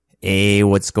Hey,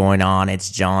 what's going on?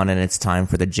 It's John, and it's time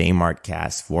for the J-Mart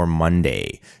cast for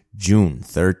Monday, June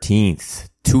 13th,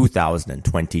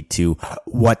 2022.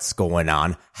 What's going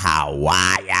on? How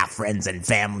are ya, friends and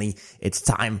family? It's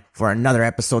time for another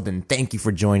episode, and thank you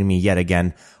for joining me yet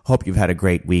again. Hope you've had a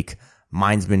great week.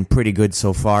 Mine's been pretty good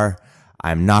so far.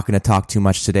 I'm not going to talk too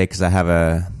much today because I have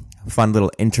a fun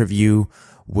little interview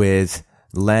with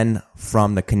Len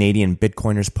from the Canadian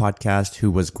Bitcoiners podcast, who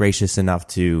was gracious enough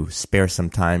to spare some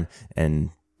time and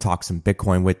talk some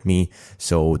Bitcoin with me.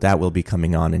 So that will be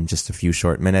coming on in just a few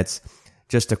short minutes.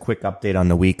 Just a quick update on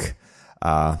the week.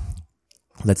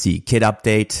 Let's see, kid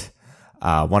update.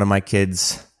 One of my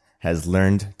kids has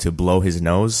learned to blow his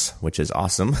nose, which is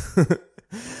awesome.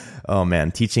 Oh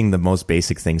man, teaching the most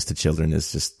basic things to children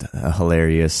is just a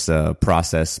hilarious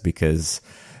process because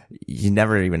you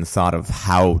never even thought of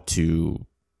how to,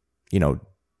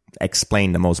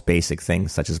 explain the most basic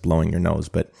things such as blowing your nose.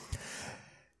 But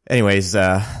anyways,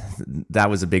 that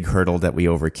was a big hurdle that we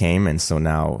overcame. And so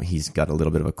now he's got a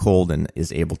little bit of a cold and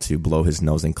is able to blow his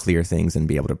nose and clear things and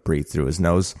be able to breathe through his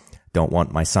nose. Don't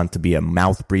want my son to be a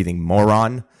mouth breathing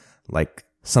moron like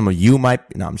some of you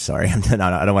might. No, I'm sorry. I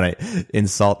don't want to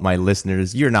insult my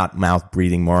listeners. You're not mouth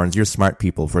breathing morons. You're smart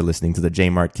people for listening to the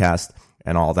J-Mart cast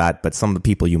and all that. But some of the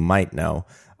people you might know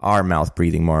are mouth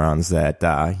breathing morons that,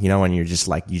 when you're just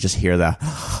like, you just hear the,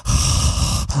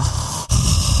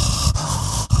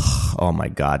 oh my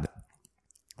God,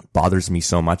 it bothers me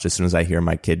so much. As soon as I hear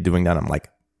my kid doing that, I'm like,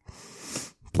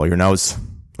 blow your nose.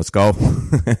 Let's go.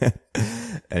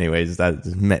 Anyways, that's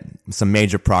some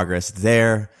major progress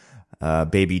there.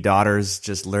 Baby daughter's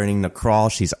just learning to crawl.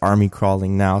 She's army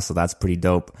crawling now, so that's pretty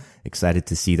dope. Excited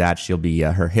to see that. She'll be,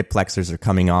 her hip flexors are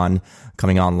coming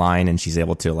online, and she's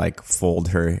able to like fold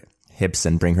her hips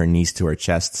and bring her knees to her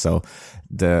chest. So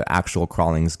the actual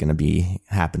crawling is going to be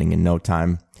happening in no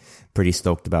time. Pretty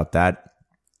stoked about that.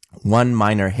 One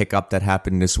minor hiccup that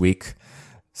happened this week,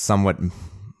 somewhat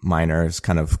minor, is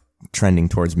kind of trending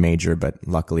towards major, but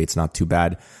luckily it's not too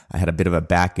bad. I had a bit of a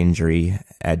back injury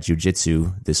at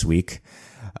jiu-jitsu this week.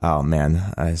 Oh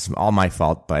man, it's all my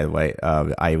fault, by the way.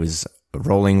 I was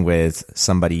rolling with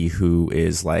somebody who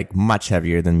is like much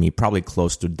heavier than me, probably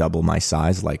close to double my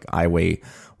size. Like I weigh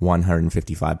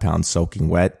 155 pounds soaking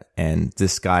wet, and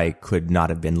this guy could not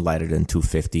have been lighter than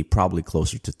 250, probably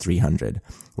closer to 300.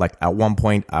 Like at one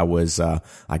point I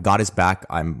got his back.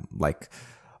 I'm like,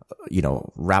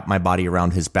 wrap my body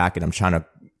around his back, and I'm trying to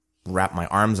wrap my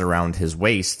arms around his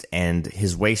waist, and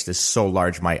his waist is so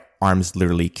large my arms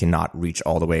literally cannot reach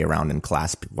all the way around and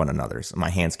clasp one another. So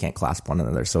my hands can't clasp one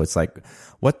another. So it's like,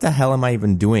 what the hell am I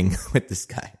even doing with this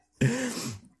guy?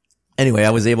 Anyway,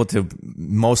 I was able to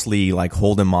mostly like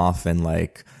hold him off, and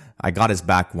like I got his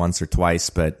back once or twice,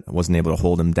 but I wasn't able to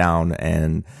hold him down.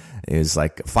 And it was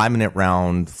like a 5-minute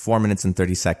round, 4 minutes and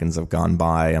 30 seconds have gone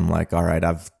by. I'm like, all right,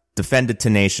 I've defended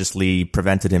tenaciously,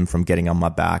 prevented him from getting on my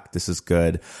back. This is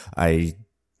good.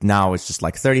 Now it's just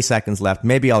like 30 seconds left.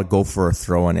 Maybe I'll go for a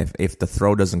throw, and if the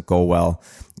throw doesn't go well,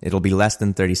 it'll be less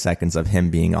than 30 seconds of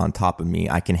him being on top of me.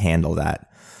 I can handle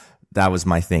that. That was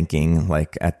my thinking,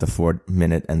 like at the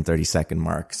 4-minute and 30-second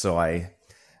mark. So I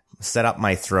set up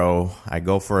my throw. I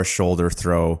go for a shoulder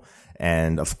throw,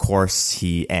 and of course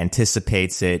he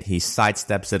anticipates it. He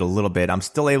sidesteps it a little bit. I'm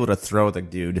still able to throw the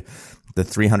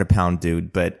 300-pound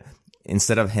dude, but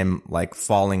instead of him like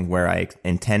falling where I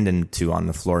intend him to on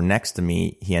the floor next to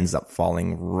me, he ends up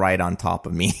falling right on top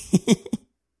of me.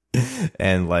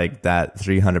 And like that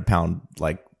 300-pound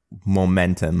like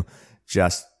momentum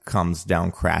just comes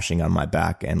down crashing on my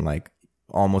back, and like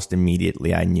almost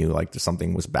immediately I knew like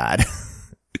something was bad.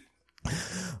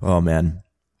 Oh man.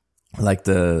 Like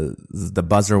the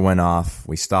buzzer went off.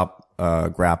 We stopped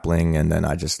grappling, and then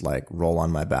I just like roll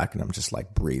on my back, and I'm just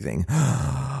like breathing.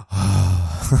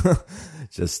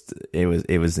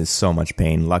 It was in so much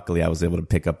pain. Luckily I was able to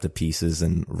pick up the pieces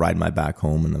and ride my back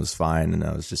home, and it was fine. And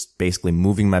I was just basically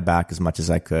moving my back as much as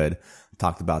I could.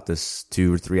 Talked about this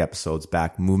 2 or 3 episodes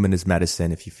back. Movement is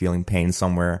medicine. If you're feeling pain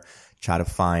somewhere, try to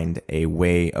find a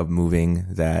way of moving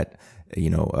that,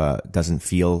 doesn't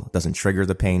trigger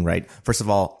the pain, right? First of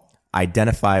all,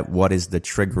 identify what is the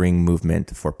triggering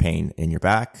movement for pain in your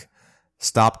back.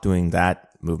 Stop doing that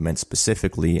movement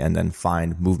specifically, and then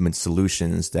find movement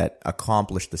solutions that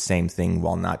accomplish the same thing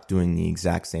while not doing the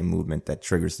exact same movement that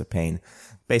triggers the pain.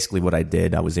 Basically what I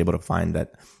did, I was able to find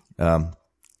that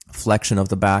flexion of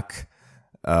the back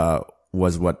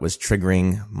was what was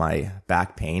triggering my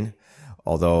back pain.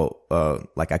 Although,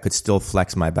 I could still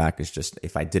flex my back. It's just,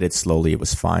 if I did it slowly, it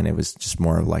was fine. It was just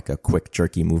more of like a quick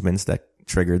jerky movements that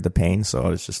triggered the pain. So I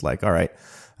was just like, all right,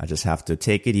 I just have to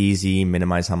take it easy,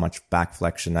 minimize how much back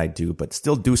flexion I do, but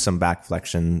still do some back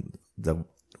flexion the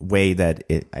way that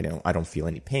I don't feel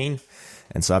any pain.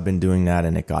 And so I've been doing that,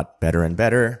 and it got better and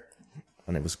better.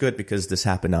 And it was good because this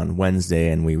happened on Wednesday,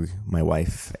 and my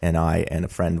wife and I and a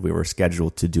friend, we were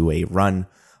scheduled to do a run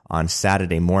on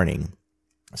Saturday morning.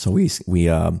 So we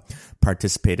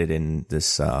participated in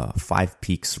this 5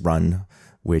 Peaks run,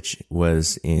 which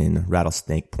was in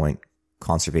Rattlesnake Point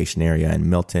Conservation Area in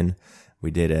Milton. We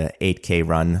did a 8K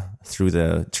run through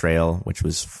the trail, which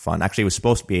was fun. Actually, it was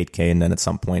supposed to be 8K, and then at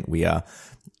some point we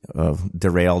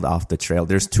derailed off the trail.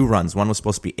 There's 2 runs. One was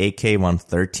supposed to be 8K, one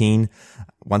 13.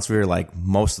 Once we were like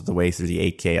most of the way through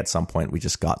the 8K, at some point we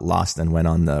just got lost and went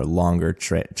on the longer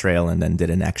trail, and then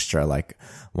did an extra like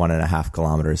 1.5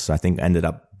 kilometers. So I think ended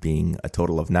up being a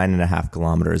total of 9.5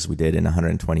 kilometers we did in in an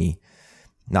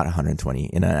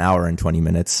hour and 20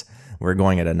 minutes. We were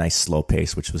going at a nice slow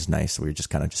pace, which was nice. We were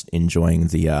just kind of just enjoying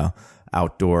the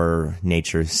outdoor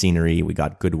nature scenery. We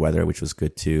got good weather, which was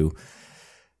good too.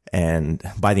 And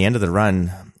by the end of the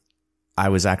run, I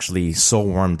was actually so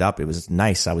warmed up. It was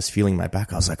nice. I was feeling my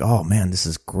back. I was like, oh man, this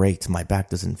is great. My back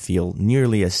doesn't feel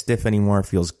nearly as stiff anymore. It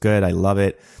feels good. I love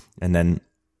it. And then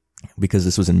because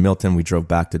this was in Milton, we drove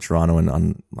back to Toronto, and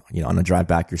on the drive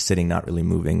back, you're sitting, not really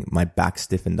moving. My back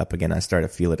stiffened up again. I started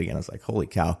to feel it again. I was like, holy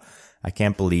cow. I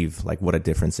can't believe like what a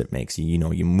difference it makes.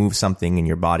 You move something in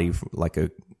your body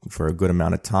for a good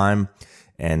amount of time,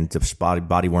 and the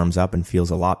body warms up and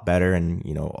feels a lot better. And,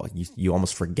 you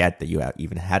almost forget that you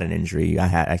even had an injury.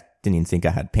 I didn't even think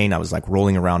I had pain. I was like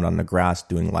rolling around on the grass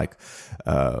doing like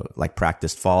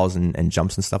practiced falls and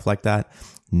jumps and stuff like that.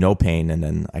 No pain. And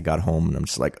then I got home, and I'm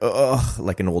just like, ugh,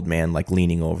 like an old man, like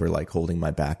leaning over, like holding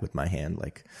my back with my hand,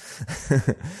 like,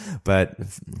 but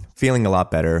feeling a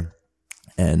lot better.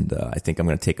 And I think I'm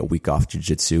going to take a week off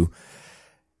jiu-jitsu,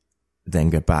 then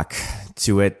get back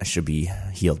to it. I should be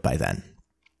healed by then.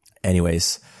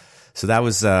 Anyways, so that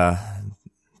was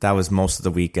most of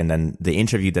the week. And then the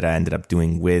interview that I ended up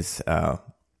doing with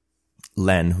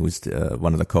Len, who's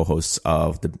one of the co-hosts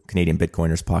of the Canadian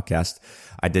Bitcoiners podcast,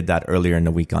 I did that earlier in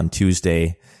the week on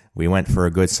Tuesday. We went for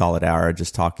a good solid hour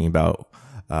just talking about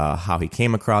how he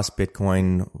came across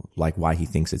Bitcoin, like why he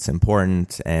thinks it's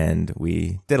important. And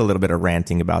we did a little bit of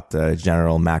ranting about the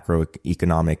general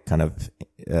macroeconomic kind of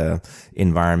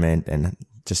environment and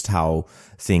just how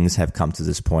things have come to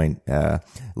this point.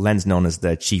 Len's known as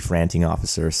the chief ranting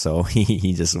officer, so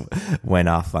he just went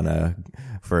off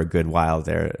for a good while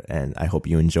there, and I hope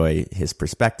you enjoy his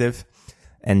perspective.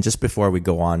 And just before we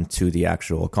go on to the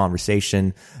actual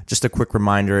conversation, just a quick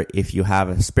reminder, if you have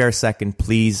a spare second,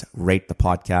 please rate the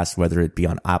podcast, whether it be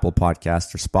on Apple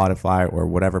Podcasts or Spotify or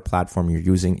whatever platform you're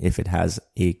using. If it has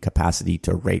a capacity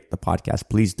to rate the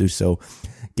podcast, please do so.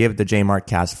 Give the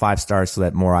JMarkCast 5 stars so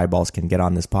that more eyeballs can get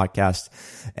on this podcast,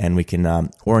 and we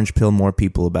can orange pill more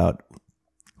people about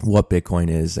what Bitcoin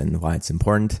is and why it's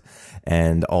important.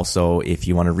 And also, if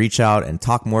you want to reach out and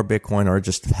talk more Bitcoin or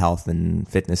just health and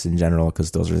fitness in general, because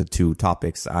those are the 2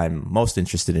 topics I'm most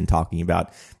interested in talking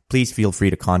about, please feel free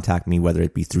to contact me, whether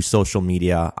it be through social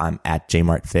media. I'm at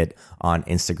jmartfit on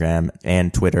Instagram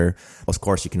and Twitter. Of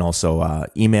course, you can also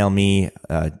email me,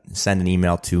 send an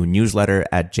email to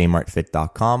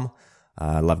newsletter@jmartfit.com.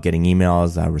 I love getting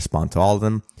emails. I respond to all of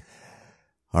them.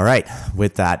 All right.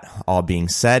 With that all being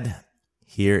said,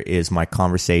 here is my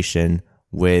conversation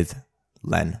with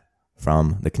Len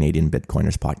from the Canadian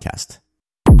Bitcoiners podcast.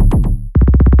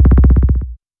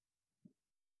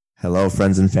 Hello,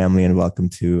 friends and family, and welcome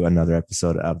to another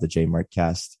episode of the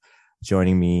JMarkCast.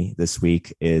 Joining me this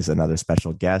week is another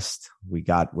special guest. We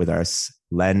got with us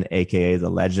Len, aka The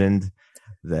Legend,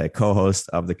 the co-host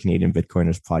of the Canadian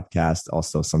Bitcoiners podcast,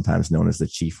 also sometimes known as the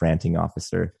Chief Ranting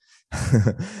Officer,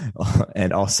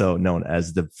 and also known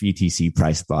as the BTC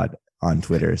Price Bot on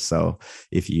Twitter. So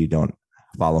if you don't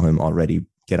follow him already,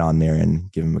 get on there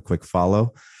and give him a quick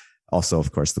follow. Also,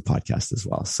 of course, the podcast as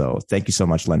well. So thank you so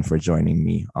much, Len, for joining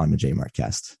me on the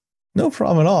JMarkCast. No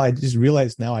problem at all. I just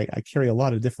realized now I carry a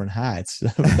lot of different hats,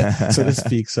 so to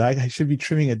speak. So I should be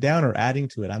trimming it down or adding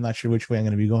to it. I'm not sure which way I'm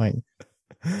going to be going.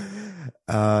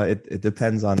 It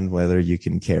depends on whether you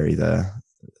can carry the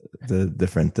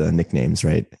different nicknames,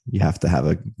 right? You have to have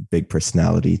a big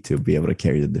personality to be able to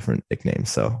carry the different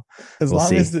nicknames. So as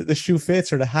long as the shoe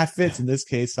fits or the hat fits, in this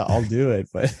case, I'll do it.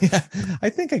 But yeah, I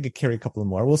think I could carry a couple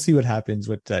more. We'll see what happens,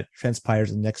 what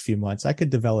transpires in the next few months. I could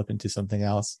develop into something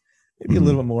else, maybe a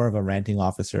little bit more of a ranting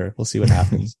officer. We'll see what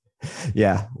happens.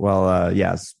 Yeah. Well,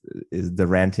 yes, the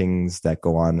rantings that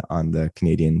go on the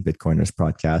Canadian Bitcoiners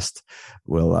podcast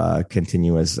will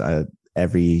continue as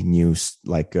every news,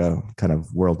 like kind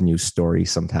of world news story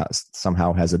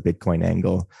somehow has a Bitcoin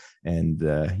angle, and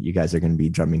you guys are going to be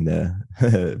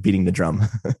beating the drum.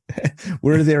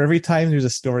 We're there every time there's a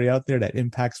story out there that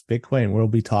impacts Bitcoin. We'll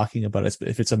be talking about it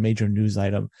if it's a major news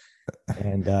item.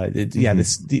 And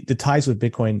the ties with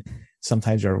Bitcoin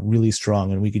sometimes are really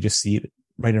strong, and we could just see it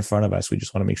right in front of us. We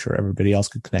just want to make sure everybody else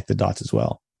could connect the dots as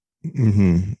well.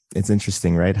 Mm-hmm. It's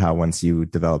interesting, right? How once you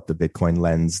develop the Bitcoin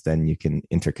lens, then you can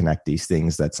interconnect these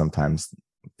things that sometimes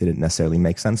didn't necessarily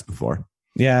make sense before.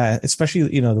 Yeah,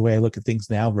 especially, the way I look at things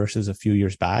now versus a few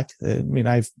years back. I mean,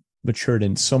 I've matured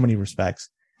in so many respects,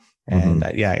 and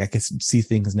I can see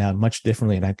things now much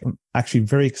differently. And I'm actually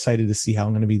very excited to see how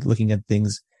I'm going to be looking at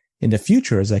things in the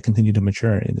future as I continue to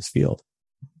mature in this field.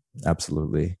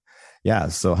 Absolutely. Yeah.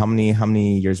 So how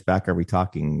many years back are we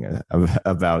talking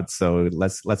about? So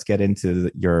let's get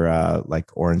into your like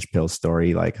orange pill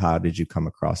story. Like, how did you come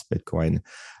across Bitcoin?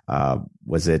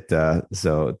 Was it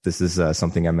so this is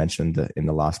something I mentioned in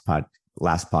the last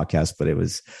podcast, but it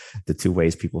was the two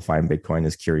ways people find Bitcoin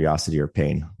is curiosity or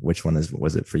pain. Which one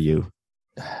was it for you?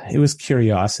 It was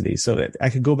curiosity. So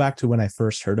I could go back to when I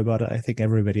first heard about it. I think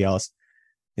everybody else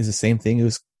is the same thing. It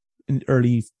was in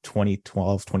early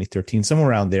 2012, 2013, somewhere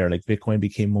around there. Like Bitcoin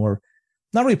became more,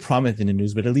 not really prominent in the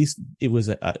news, but at least it was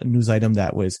a news item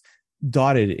that was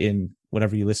dotted in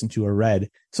whatever you listened to or read.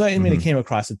 So I mean, I came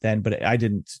across it then, but I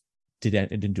didn't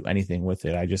do anything with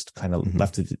it. I just kind of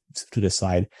left it to the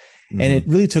side. And it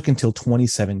really took until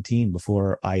 2017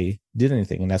 before I did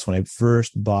anything. And that's when I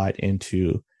first bought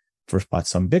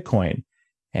some Bitcoin.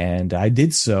 And I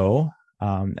did so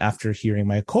after hearing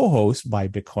my co-host buy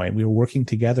Bitcoin. We were working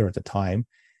together at the time.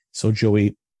 So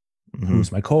Joey,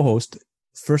 who's my co-host,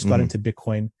 first got into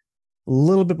Bitcoin a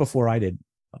little bit before I did,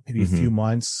 maybe a few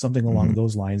months, something along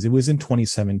those lines. It was in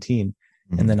 2017.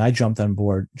 And then I jumped on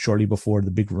board shortly before the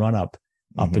big run up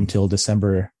until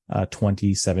December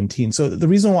 2017. So the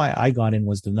reason why I got in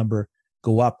was the number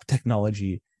go up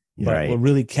technology. But what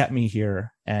really kept me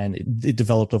here, and it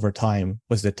developed over time,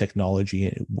 was the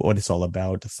technology, what it's all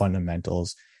about, the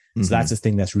fundamentals. So that's the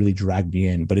thing that's really dragged me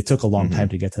in. But it took a long time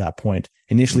to get to that point.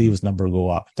 Initially, it was number go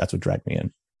up. That's what dragged me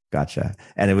in. Gotcha.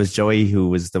 And it was Joey who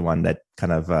was the one that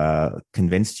kind of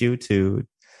convinced you to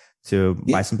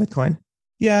buy some Bitcoin?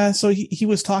 Yeah. So he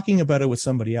was talking about it with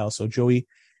somebody else. So Joey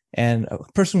and a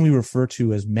person we refer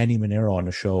to as Manny Monero on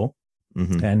the show,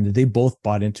 and they both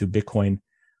bought into Bitcoin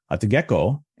at the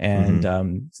get-go.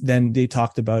 And then they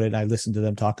talked about it. I listened to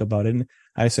them talk about it. And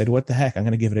I said, what the heck? I'm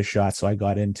going to give it a shot. So I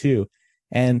got in too.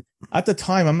 And at the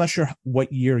time, I'm not sure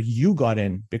what year you got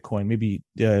in Bitcoin. Maybe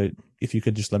if you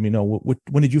could just let me know,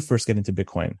 when did you first get into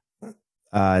Bitcoin?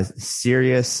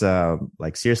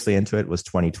 Seriously into it was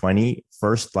 2020.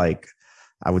 First, like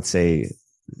I would say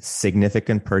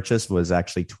significant purchase was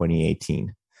actually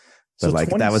 2018. But so like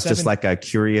that was just like a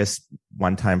curious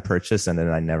one-time purchase, and then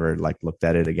I never like looked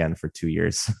at it again for 2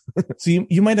 years. So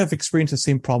you might have experienced the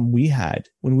same problem we had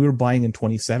when we were buying in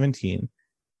 2017.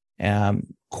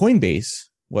 Coinbase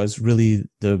was really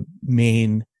the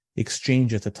main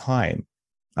exchange at the time.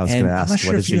 I was going to ask,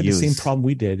 what did you use? The same problem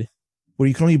we did, where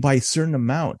you can only buy a certain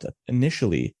amount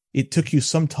initially. It took you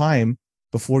some time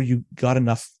before you got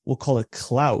enough, we'll call it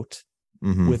clout,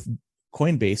 with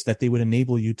Coinbase, that they would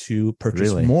enable you to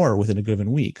purchase more within a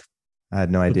given week. I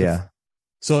had no idea.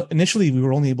 So initially we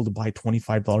were only able to buy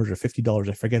 $25 or $50.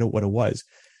 I forget what it was.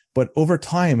 But over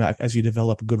time, as you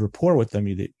develop a good rapport with them,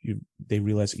 they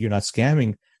realize that you're not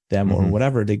scamming them or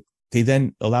whatever. They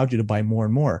then allowed you to buy more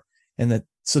and more. And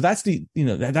so that's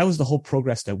that was the whole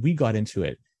progress that we got into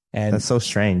it. And that's so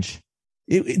strange.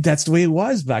 That's the way it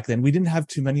was back then. We didn't have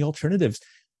too many alternatives.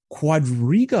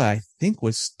 Quadriga, I think,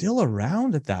 was still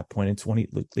around at that point in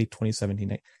late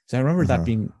 2017. So I remember that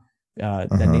being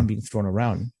that name being thrown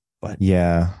around. But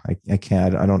yeah, I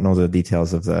can't. I don't know the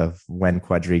details of when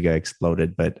Quadriga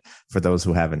exploded, but for those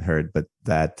who haven't heard, but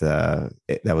that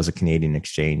was a Canadian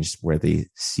exchange where the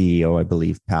CEO, I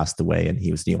believe, passed away, and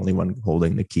he was the only one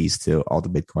holding the keys to all the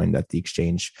Bitcoin that the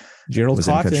exchange was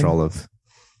in control of.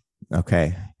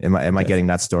 Okay, am I getting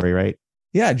that story right?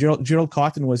 Yeah, Gerald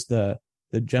Cotton was the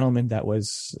gentleman that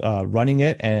was running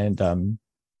it, and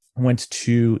went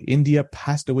to India,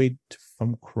 passed away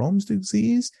from Crohn's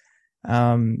disease.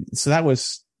 So that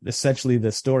was essentially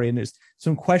the story. And there's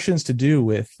some questions to do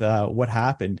with what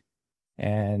happened.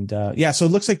 And so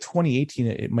it looks like 2018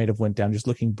 it might have went down. Just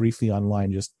looking briefly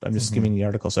online, I'm just skimming the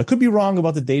article. So I could be wrong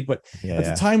about the date, but at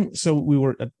the time, so we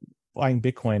were buying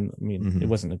Bitcoin. I mean, it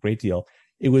wasn't a great deal.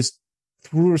 It was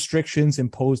through restrictions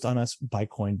imposed on us by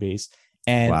Coinbase.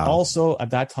 And also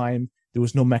at that time, there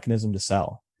was no mechanism to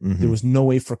sell. There was no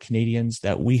way for Canadians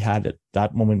that we had at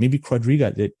that moment. Maybe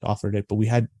Quadriga that offered it, but we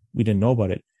didn't know about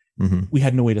it. We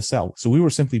had no way to sell. So we were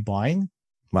simply buying,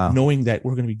 knowing that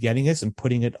we're going to be getting this and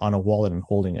putting it on a wallet and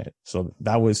holding it. So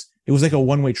it was like a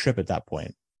one-way trip at that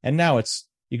point. And now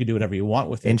you can do whatever you want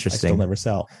with it. Interesting. I still never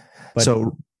sell. But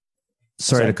so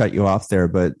sorry to cut you off there,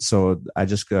 but so I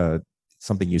just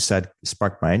something you said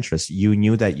sparked my interest. You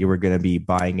knew that you were going to be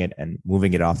buying it and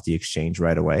moving it off the exchange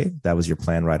right away. That was your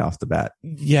plan right off the bat.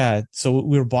 Yeah. So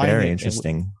we were buying it. Very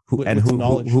interesting. Who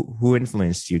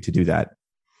influenced you to do that?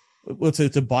 Well,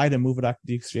 to buy it and move it off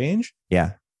the exchange?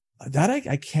 Yeah. That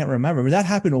I can't remember, but that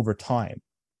happened over time.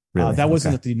 Really? That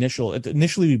wasn't at the initial.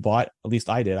 Initially, we bought, at least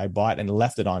I did. I bought and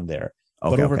left it on there.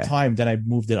 But over time, then I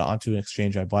moved it onto an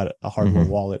exchange. I bought a hardware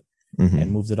wallet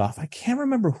and moved it off. I can't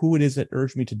remember who it is that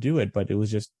urged me to do it, but it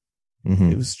was just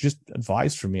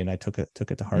advised for me, and I took it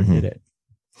to heart and did it.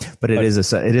 But it is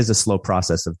a slow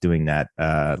process of doing that.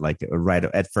 Like right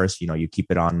at first, you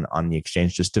keep it on the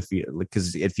exchange just to feel,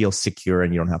 because it feels secure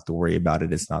and you don't have to worry about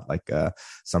it. It's not like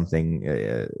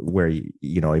something where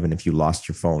even if you lost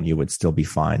your phone, you would still be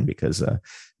fine, because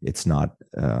it's not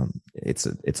it's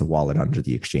a wallet under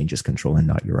the exchange's control and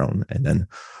not your own. And then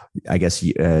I guess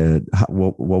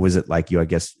what was it like? You, I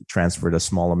guess, transferred a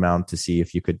small amount to see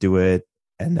if you could do it,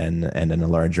 and then a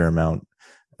larger amount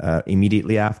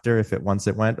immediately after, once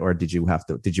it went, or did you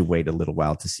wait a little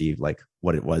while to see like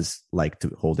what it was like to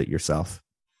hold it yourself?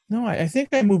 No, I think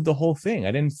I moved the whole thing.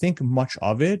 I didn't think much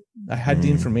of it. I had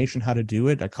the information how to do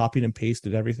it. I copied and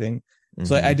pasted everything.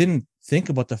 So I didn't think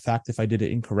about the fact if I did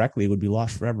it incorrectly, it would be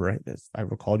lost forever. I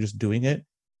recall just doing it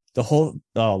the whole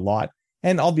lot.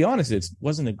 And I'll be honest, it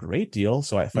wasn't a great deal.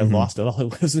 So if I lost it all,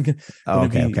 it wasn't going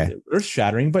to be earth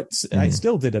shattering, but I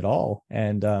still did it all.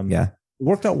 And it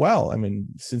worked out well. I mean,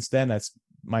 since then,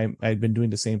 I've been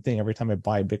doing the same thing. Every time I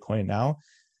buy Bitcoin now,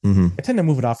 I tend to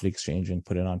move it off the exchange and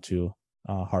put it onto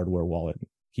a hardware wallet and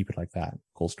keep it like that,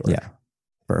 cold storage. Yeah.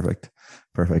 Perfect.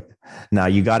 Now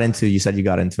you said you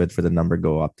got into it for the number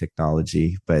go up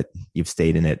technology, but you've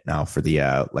stayed in it now for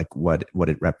the like what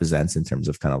it represents in terms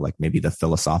of kind of like maybe the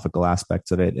philosophical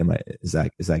aspects of it. Is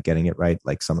that getting it right?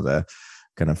 Like some of the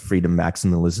kind of freedom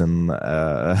maximalism,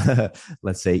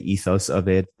 let's say, ethos of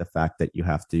it, the fact that you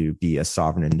have to be a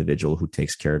sovereign individual who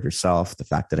takes care of yourself, the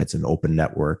fact that it's an open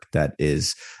network that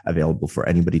is available for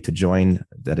anybody to join,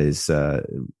 that is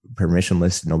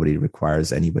permissionless. Nobody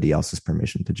requires anybody else's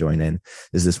permission to join in.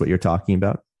 Is this what you're talking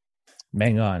about?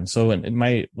 Bang on. So when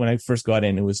I first got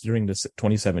in, it was during the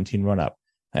 2017 run up,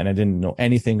 and I didn't know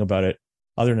anything about it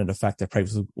other than the fact that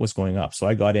price was going up. So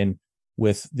I got in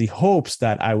with the hopes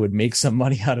that I would make some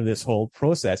money out of this whole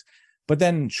process. But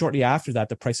then shortly after that,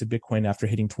 the price of Bitcoin, after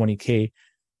hitting 20K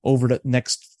over the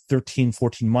next 13,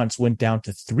 14 months, went down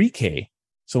to 3K.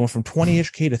 So it went from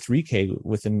 20-ish K to 3K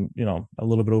within, a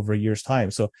little bit over a year's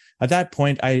time. So at that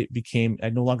point, I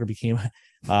no longer became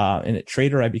a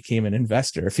trader. I became an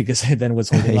investor, because I then was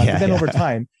holding on. But then over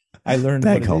time, I learned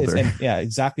what it is. And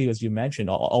exactly as you mentioned,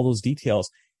 all those details.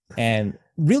 And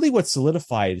really what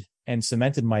solidified and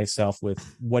cemented myself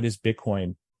with what is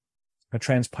Bitcoin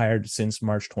transpired since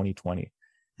March 2020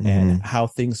 and how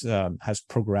things has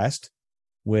progressed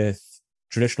with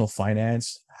traditional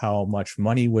finance, how much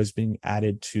money was being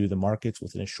added to the markets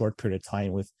within a short period of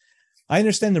time. I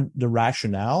understand the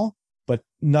rationale, but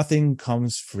nothing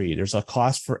comes free. There's a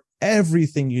cost for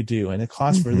everything you do. And the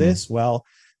cost for this, well,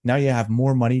 now you have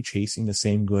more money chasing the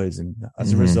same goods. And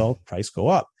as a result, price go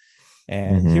up.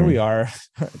 And here we are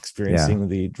experiencing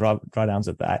the drawdowns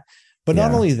of that. But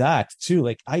not only that, too,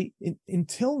 like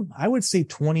until I would say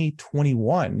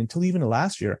 2021, until even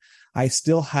last year, I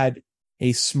still had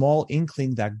a small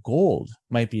inkling that gold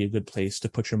might be a good place to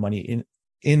put your money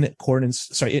in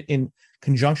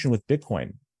conjunction with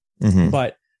Bitcoin.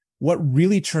 But what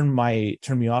really turned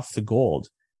me off the gold,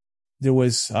 there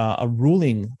was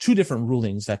two different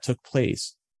rulings that took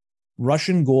place.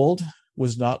 Russian gold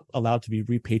was not allowed to be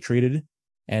repatriated,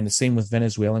 and the same with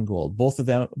Venezuelan gold. Both of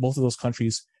those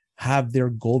countries have their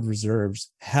gold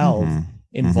reserves held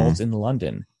in vaults in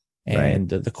London, and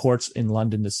the courts in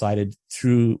London decided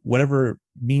through whatever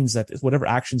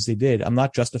actions they did. I'm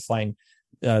not justifying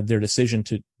their decision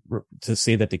to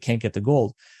say that they can't get the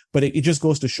gold, but it just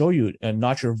goes to show you,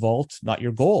 not your vault, not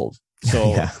your gold.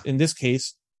 So in this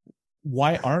case,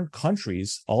 why aren't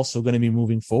countries also going to be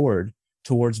moving forward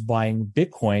towards buying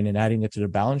Bitcoin and adding it to their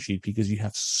balance sheet, because you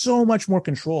have so much more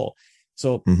control?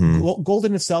 So gold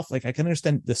in itself, like, I can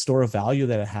understand the store of value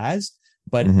that it has,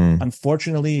 but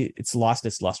unfortunately it's lost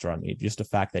its luster on me. Just the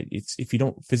fact that if you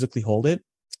don't physically hold it,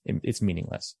 it's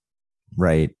meaningless.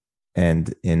 Right.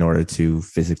 And in order to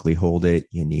physically hold it,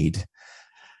 you need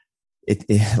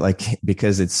it like,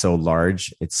 because it's so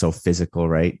large, it's so physical,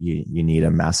 right? You need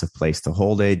a massive place to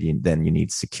hold it. Then you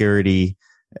need security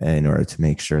in order to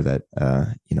make sure that,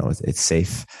 it's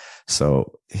safe.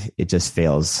 So it just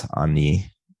fails on the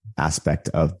aspect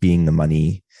of being the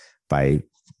money by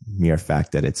mere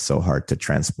fact that it's so hard to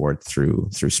transport through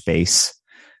space.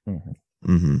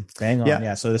 Mm-hmm. Mm-hmm. Bang on.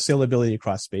 Yeah. So the scalability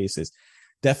across space is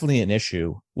definitely an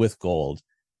issue with gold.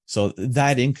 So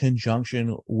that, in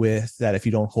conjunction with that, if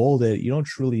you don't hold it, you don't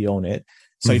truly own it.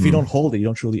 So if you don't hold it, you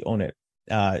don't truly own it.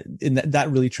 And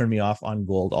that really turned me off on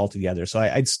gold altogether. So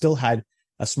I'd still had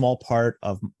a small part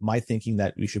of my thinking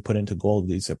that we should put into gold, at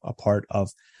least a part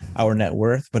of our net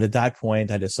worth. But at that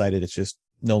point, I decided it's just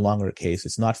no longer a case.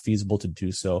 It's not feasible to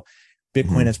do so.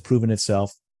 Bitcoin has proven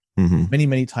itself many,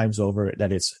 many times over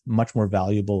that it's much more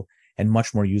valuable and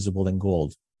much more usable than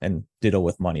gold. And ditto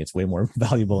with money. It's way more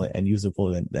valuable and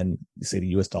usable than say the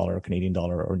US dollar or Canadian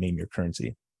dollar, or name your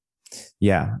currency.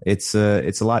 Yeah, it's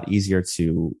a lot easier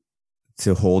to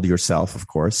hold yourself, of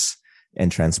course,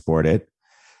 and transport it.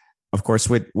 Of course,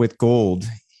 with gold,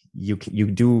 you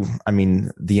do, I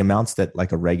mean, the amounts that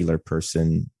like a regular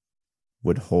person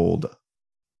would hold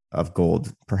of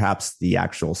gold, perhaps the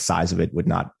actual size of it would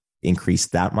not increase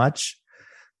that much,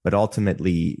 but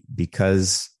ultimately,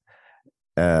 because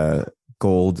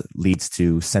gold leads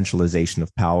to centralization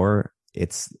of power,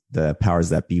 it's the powers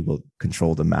that be will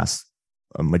control the mass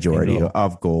majority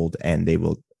of gold, and they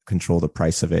will control the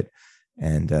price of it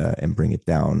and bring it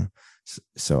down.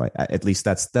 So at least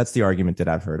that's the argument that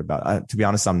I've heard about. To be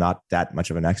honest, I'm not that much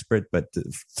of an expert, but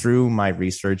through my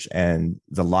research and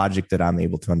the logic that I'm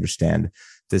able to understand,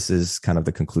 this is kind of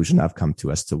the conclusion I've come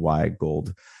to as to why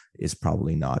gold is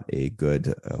probably not a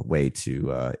good way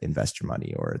to invest your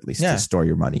money, or at least to store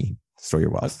your money, store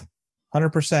your wealth.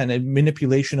 100%. And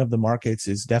manipulation of the markets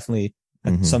is definitely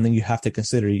something you have to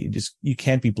consider. You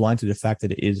can't be blind to the fact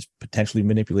that it is potentially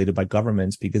manipulated by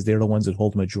governments, because they're the ones that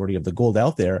hold the majority of the gold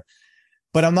out there.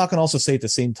 But I'm not going to also say at the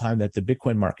same time that the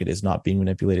Bitcoin market is not being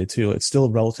manipulated too. It's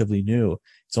still relatively new.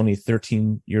 It's only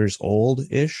 13 years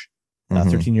old-ish,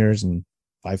 13 years and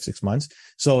 5-6 months.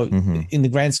 So in the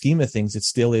grand scheme of things, it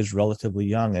still is relatively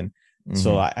young. And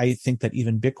so I think that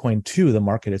even Bitcoin too, the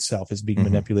market itself, is being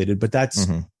manipulated, but that's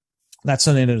something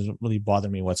that doesn't really bother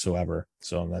me whatsoever.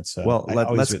 So that's, sorry,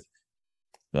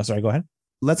 go ahead.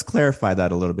 Let's clarify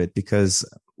that a little bit, because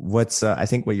I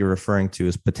think what you're referring to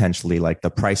is potentially like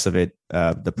the price of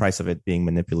it being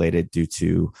manipulated due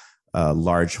to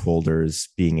large holders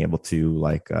being able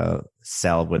to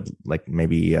sell with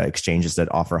maybe exchanges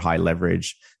that offer high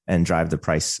leverage and drive the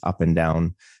price up and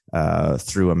down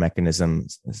through a mechanism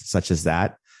such as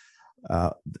that.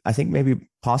 I think maybe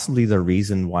possibly the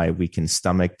reason why we can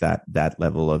stomach that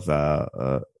level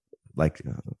of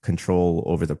control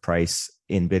over the price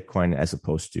in Bitcoin as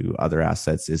opposed to other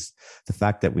assets is the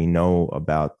fact that we know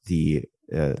about the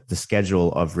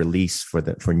schedule of release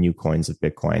for new coins of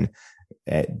Bitcoin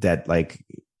that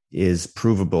is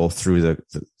provable through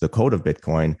the code of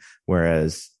Bitcoin,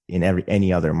 whereas in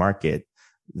any other market,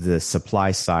 the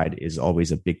supply side is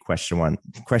always a big question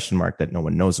mark that no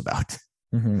one knows about.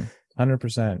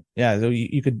 100%. Yeah, so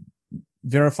you could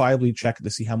verifiably check to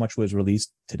see how much was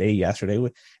released yesterday,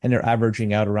 and they're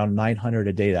averaging out around 900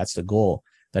 a day. That's the goal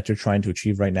that they're trying to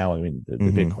achieve right now. I mean, the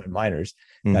Bitcoin miners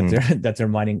that they're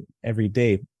mining every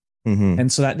day.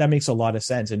 And so that makes a lot of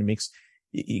sense, and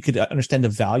you could understand the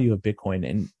value of Bitcoin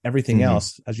and everything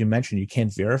else. As you mentioned, you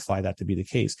can't verify that to be the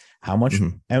case. How much,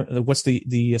 what's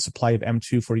the supply of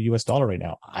M2 for US dollar right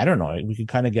now? I don't know. We can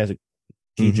kind of gauge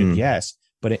it, yes,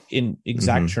 but in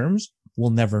exact terms, we'll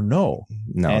never know.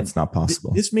 No, it's not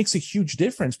possible. This makes a huge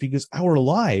difference, because our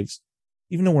lives,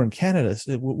 even though we're in Canada,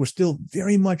 we're still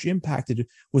very much impacted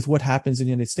with what happens in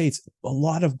the United States. A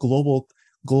lot of global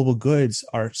goods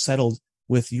are settled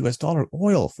with US dollar.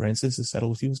 Oil, for instance, is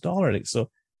settled with US dollar. So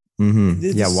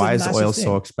why is oil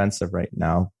so expensive right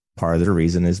now? Part of the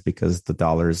reason is because the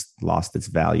dollar's lost its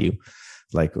value.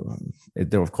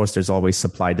 Of course, there's always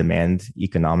supply demand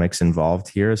economics involved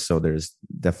here. So there's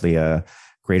definitely a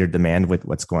greater demand with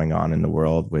what's going on in the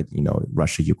world with,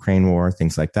 Russia-Ukraine war,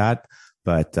 things like that.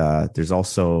 But there's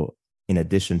also, in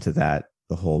addition to that,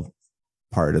 the whole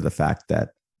part of the fact that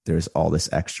there's all this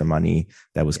extra money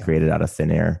that was created out of thin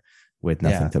air with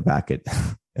nothing to back it.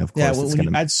 Of course, when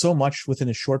you add so much within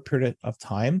a short period of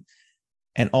time,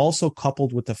 and also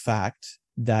coupled with the fact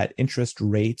that interest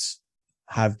rates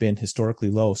have been historically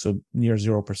low, so near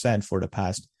 0% for the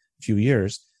past few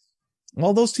years.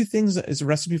 Well, those two things is a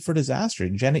recipe for disaster.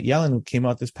 Janet Yellen came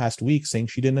out this past week saying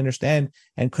she didn't understand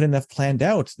and couldn't have planned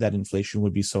out that inflation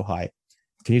would be so high.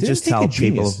 Can you Didn't just take tell a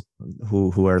people genius.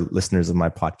 who are listeners of my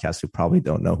podcast who probably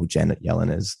don't know who Janet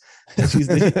Yellen is? She's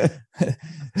the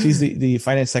she's the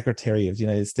finance secretary of the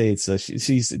United States. So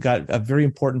she's got a very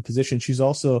important position. She's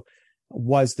also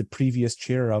was the previous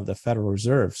chair of the Federal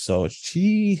Reserve. So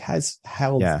she has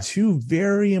held Yeah. two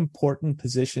very important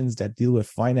positions that deal with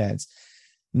finance.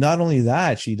 Not only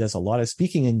that, she does a lot of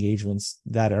speaking engagements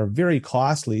that are very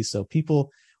costly. So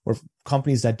people or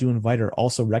companies that do invite her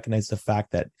also recognize the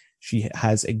fact that she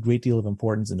has a great deal of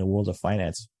importance in the world of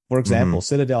finance. For example,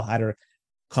 Citadel had her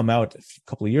come out a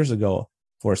couple of years ago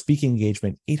for a speaking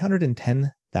engagement,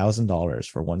 $810,000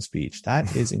 for one speech.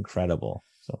 That is incredible.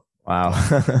 So Wow.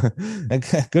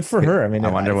 good for her. I mean, I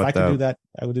wonder if what I could do that,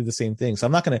 I would do the same thing. So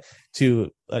I'm not going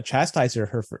to chastise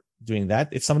her for doing that.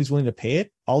 If somebody's willing to pay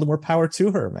it, all the more power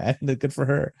to her, man. Good for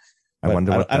her. I But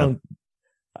wonder what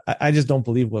I just don't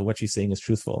believe what she's saying is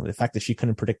truthful. The fact that she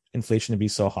couldn't predict inflation to be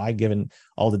so high, given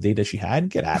all the data she had,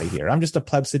 get out of here. I'm just a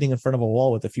pleb sitting in front of a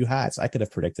wall with a few hats. I could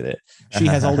have predicted it. She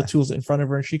has all the tools in front of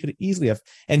her, and she could easily have.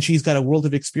 And she's got a world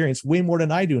of experience, way more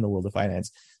than I do in the world of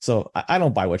finance. So I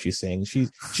don't buy what she's saying.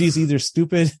 She's either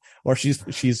stupid or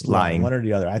she's lying, one or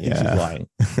the other. I think she's lying.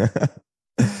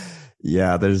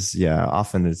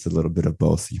 Often it's a little bit of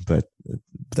both, but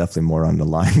definitely more on the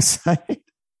lying side.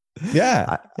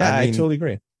 Yeah, I mean, totally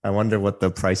agree. I wonder what the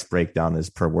price breakdown is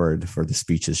per word for the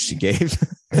speeches she gave.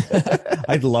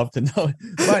 I'd love to know.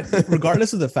 But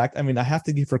regardless of the fact, I mean, I have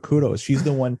to give her kudos. She's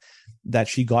the one that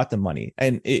she got the money.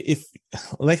 And if,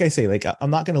 like I say, like, I'm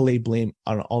not going to lay blame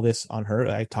on all this on her.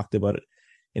 I talked about it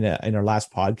in our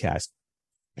last podcast.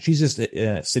 She's just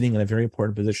sitting in a very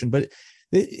important position, but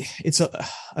it's a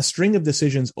string of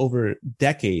decisions over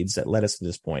decades that led us to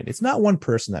this point. It's not one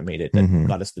person that made it that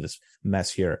got us to this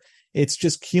mess here. It's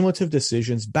just cumulative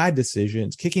decisions, bad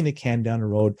decisions, kicking the can down the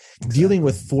road, dealing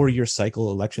with 4-year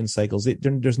election cycles.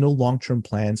 There's no long-term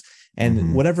plans,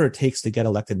 and whatever it takes to get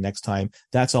elected next time,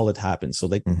 that's all that happens. So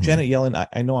like Janet Yellen,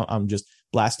 I know I'm just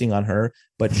blasting on her,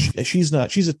 but she's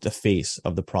not, she's at the face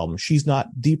of the problem. She's not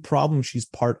the problem. She's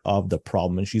part of the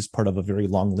problem, and she's part of a very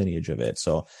long lineage of it.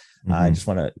 So I just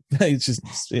want to just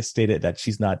state it that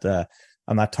she's not,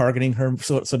 I'm not targeting her,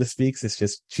 so to speak. It's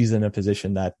just she's in a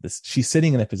position she's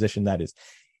sitting in a position that is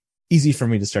easy for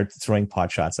me to start throwing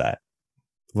pot shots at.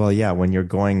 Well, yeah, when you're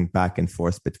going back and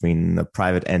forth between the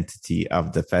private entity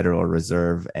of the Federal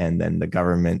Reserve and then the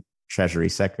government Treasury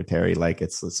Secretary, like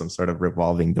it's some sort of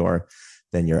revolving door,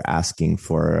 then you're asking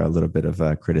for a little bit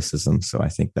of criticism. So I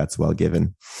think that's well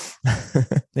given.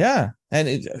 Yeah.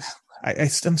 And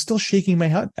I'm still shaking my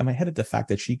head at the fact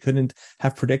that she couldn't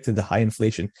have predicted the high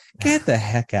inflation. Get the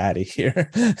heck out of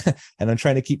here. And I'm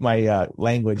trying to keep my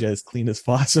language as clean as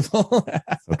possible.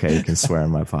 Okay, you can swear on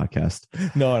my podcast.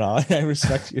 No, I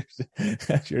respect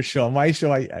your show. My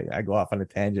show, I go off on a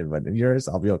tangent, but in yours,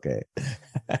 I'll be okay.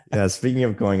 Yeah, speaking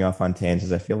of going off on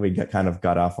tangents, I feel we kind of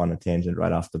got off on a tangent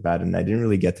right off the bat, and I didn't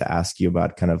really get to ask you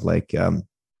about kind of like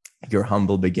your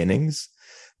humble beginnings.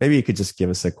 Maybe you could just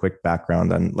give us a quick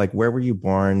background on like, where were you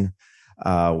born?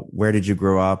 Where did you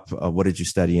grow up? What did you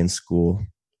study in school?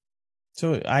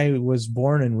 So I was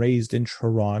born and raised in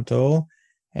Toronto,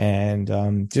 and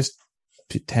just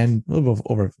a little bit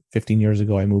over 15 years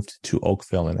ago, I moved to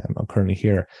Oakville, and I'm currently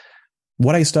here.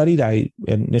 What I studied, I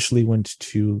initially went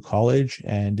to college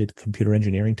and did computer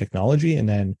engineering technology. And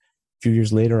then a few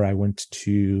years later, I went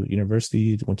to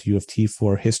university, went to U of T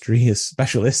for history as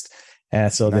specialist.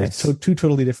 And so nice. They're two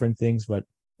totally different things, but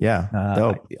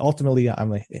ultimately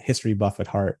I'm a history buff at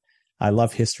heart. I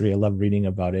love history. I love reading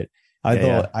about it.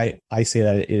 Although I say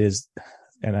that it is,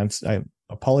 and I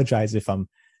apologize if I'm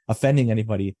offending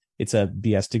anybody, it's a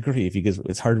BS degree because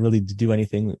it's hard really to do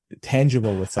anything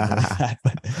tangible with something like that.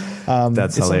 But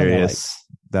that's hilarious.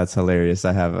 That's hilarious.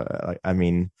 I have a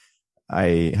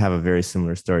very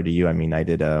similar story to you. I mean, I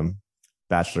did a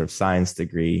Bachelor of Science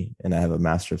degree and I have a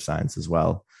Master of Science as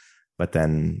well. But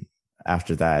then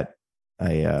after that,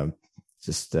 I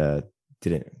just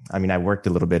didn't. I mean, I worked a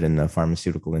little bit in the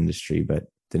pharmaceutical industry, but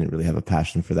didn't really have a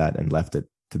passion for that and left it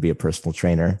to be a personal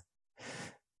trainer.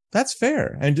 That's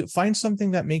fair. And find something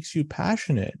that makes you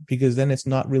passionate, because then it's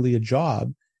not really a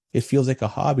job. It feels like a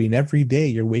hobby. And every day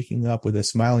you're waking up with a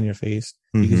smile on your face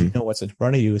because you know what's in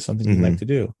front of you is something you like to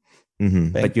do.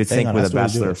 But you'd think with a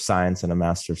Bachelor of Science and a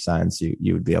Master of Science,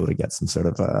 you would be able to get some sort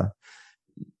of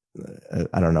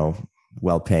I don't know,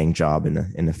 well-paying job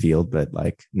in the field, but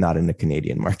like not in the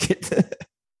Canadian market.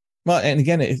 Well, and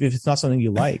again, if it's not something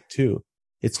you like too,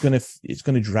 it's gonna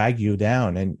drag you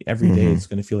down, and every day it's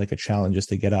gonna feel like a challenge just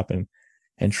to get up and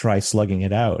try slugging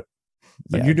it out.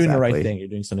 But Yeah, you're doing the right exactly. thing. You're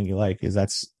doing something you like, because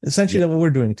that's essentially what we're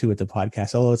doing too with the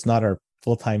podcast. Although it's not our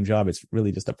full-time job, it's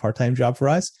really just a part-time job for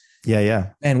us. Yeah, yeah.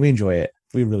 And we enjoy it.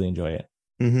 We really enjoy it.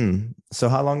 So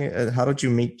how did you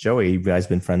meet Joey? You guys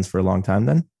been friends for a long time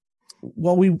then?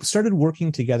 Well, we started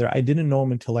working together. I didn't know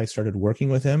him until I started working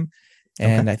with him.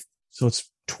 And Okay. so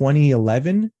it's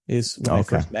 2011 is when I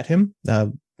Okay. first met him. I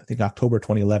think October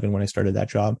 2011 when I started that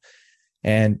job.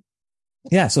 And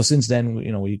yeah, so since then,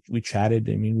 we chatted.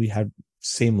 I mean, we had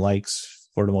same likes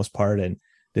for the most part and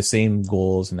the same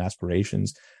goals and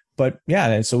aspirations. But yeah,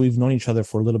 and so we've known each other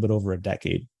for a little bit over a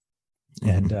decade.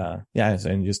 And yeah,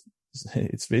 and just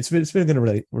it's been a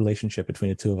good relationship between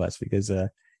the two of us, because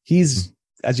he's,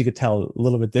 as you could tell, a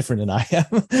little bit different than I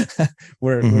am.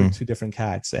 We're two different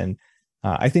cats, and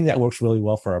I think that works really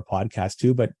well for our podcast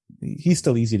too. But he's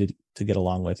still easy to get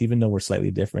along with, even though we're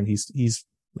slightly different. He's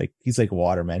like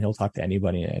water, man. He'll talk to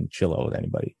anybody and chill out with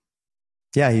anybody.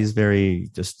 Yeah, he's very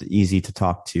just easy to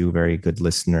talk to, very good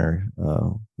listener,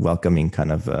 welcoming kind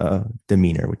of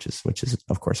demeanor, which is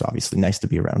of course obviously nice to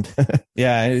be around.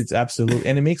 Yeah, it's absolutely,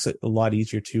 and it makes it a lot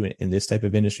easier too in this type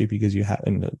of industry, because you have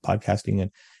in the podcasting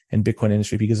and Bitcoin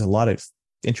industry, because a lot of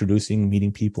introducing,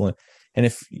 meeting people, and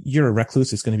if you're a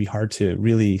recluse, it's going to be hard to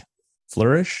really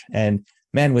flourish. And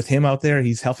man, with him out there,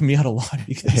 he's helping me out a lot,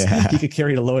 because he could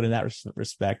carry the load in that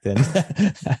respect. And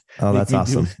Oh, that's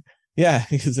awesome. Yeah,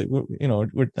 because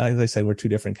we're, as I said, we're two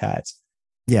different cats.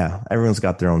 Yeah, everyone's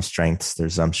got their own strengths.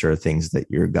 There's, I'm sure, things that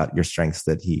you're got your strengths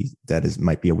that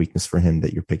might be a weakness for him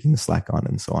that you're picking the slack on,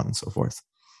 and so on and so forth.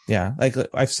 Yeah, like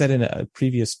I've said in a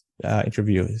previous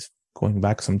interview, going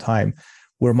back some time,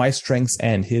 where my strengths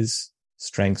and his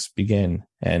strengths begin,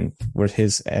 and where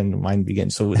his and mine begin.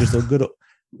 So there's a good,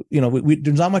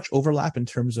 there's not much overlap in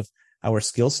terms of our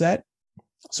skill set.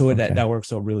 So that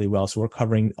works out really well. So we're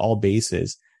covering all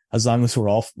bases. As long as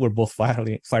we're both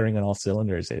firing on all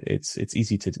cylinders, it's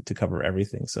easy to cover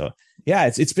everything. So yeah,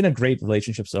 it's been a great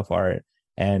relationship so far,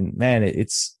 and man,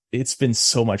 it's been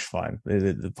so much fun.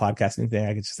 The podcasting thing,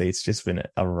 I could just say it's just been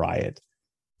a riot.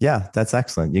 Yeah, that's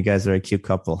excellent. You guys are a cute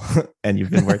couple, and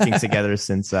you've been working together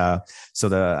since. I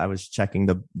was checking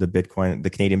the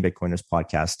Canadian Bitcoiners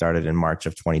podcast started in March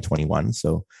of 2021.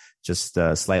 So just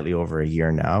slightly over a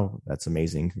year now. That's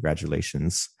amazing.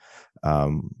 Congratulations.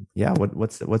 Yeah,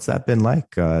 what's that been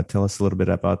like? Tell us a little bit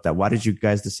about that. Why did you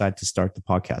guys decide to start the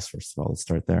podcast? First of all, let's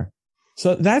start there.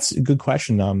 So that's a good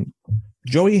question.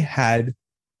 Joey had,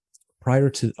 prior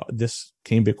to this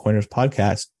Canadian Bitcoiners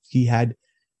podcast, he had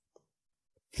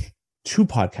 2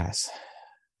 podcasts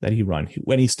that he run,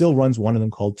 when he still runs one of them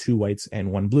called Two Whites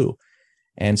and One Blue.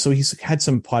 And so he's had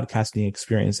some podcasting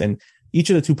experience, and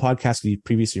each of the 2 podcasts he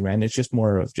previously ran, it's just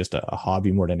more of just a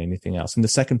hobby more than anything else. And the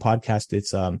second podcast,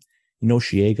 it's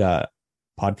Osheaga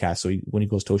podcast. So when he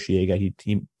goes to Osheaga,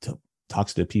 he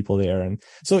talks to the people there. And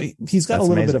so he's got a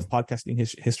little bit of podcasting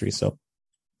history. So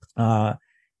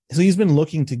he's been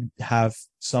looking to have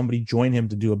somebody join him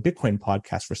to do a Bitcoin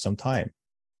podcast for some time.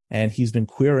 And he's been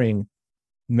querying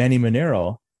Manny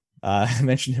Monero. I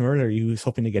mentioned him earlier. He was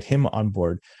hoping to get him on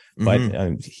board, but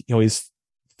he always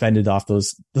fended off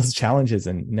those challenges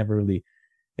and never really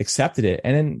accepted it.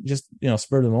 And then just,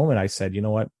 spur of the moment, I said, you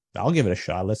know what, I'll give it a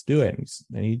shot. Let's do it.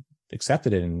 And he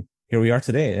accepted it. And here we are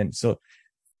today. And so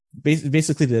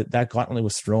basically that gauntlet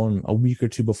was thrown a week or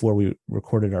 2 before we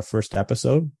recorded our first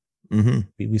episode.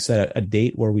 We set a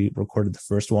date where we recorded the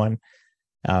first one.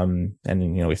 And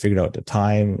then, we figured out the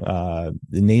time,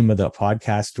 the name of the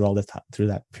podcast through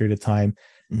that period of time.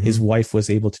 His wife was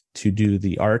able to do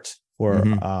the art for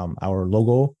our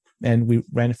logo, and we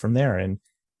ran it from there. And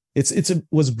it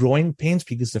was growing pains,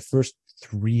 because the first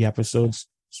 3 episodes,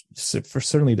 for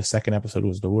certainly the second episode,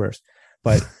 was the worst.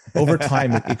 But over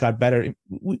time, it got better.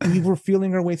 We were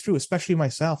feeling our way through, especially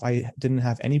myself. I didn't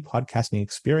have any podcasting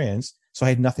experience, so I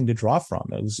had nothing to draw from.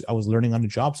 I was learning on the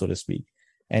job, so to speak.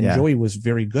 And Joey was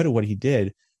very good at what he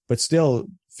did, but still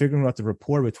figuring out the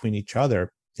rapport between each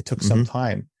other, it took some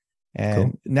time.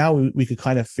 And now we could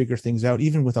kind of figure things out,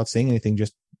 even without saying anything,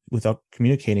 just without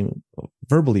communicating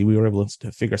verbally. We were able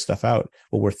to figure stuff out,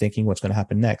 what we're thinking, what's going to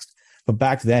happen next. But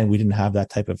back then, we didn't have that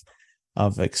type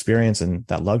of experience and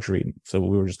that luxury. So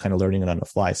we were just kind of learning it on the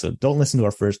fly. So don't listen to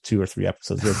our first 2 or 3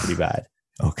 episodes. They're pretty bad.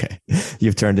 Okay.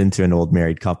 You've turned into an old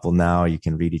married couple now. You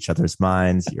can read each other's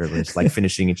minds. You're just like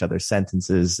finishing each other's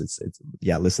sentences.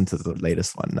 Listen to the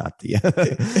latest one, not the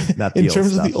in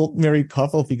terms of the old married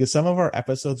couple, because some of our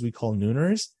episodes we call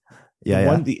nooners.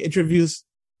 The interviews,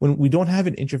 when we don't have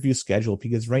an interview schedule,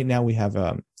 because right now we have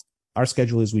our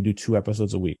schedule is we do 2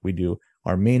 episodes a week. We do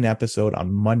our main episode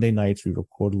on Monday nights. We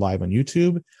record live on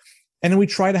YouTube. And then we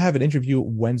try to have an interview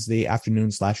Wednesday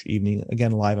afternoon/evening,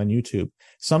 again, live on YouTube.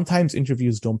 Sometimes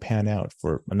interviews don't pan out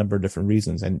for a number of different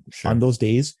reasons. And on those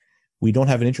days, we don't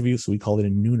have an interview, so we call it a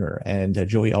nooner. And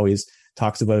Joey always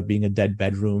talks about it being a dead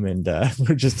bedroom, and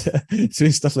we're just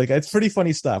doing stuff like that. It's pretty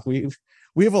funny stuff.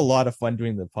 We have a lot of fun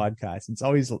doing the podcast. It's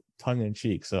always tongue in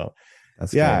cheek. So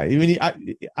That's yeah, great.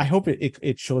 I hope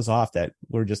it shows off that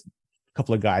we're just a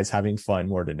couple of guys having fun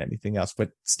more than anything else. But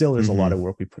still, there's a lot of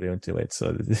work we put into it.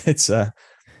 So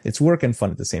it's work and fun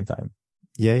at the same time.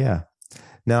 Yeah.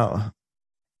 Now,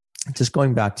 just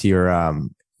going back to your,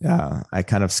 I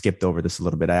kind of skipped over this a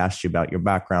little bit. I asked you about your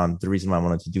background. The reason why I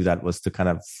wanted to do that was to kind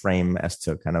of frame as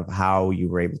to kind of how you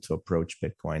were able to approach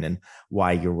Bitcoin and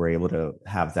why you were able to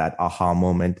have that aha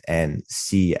moment and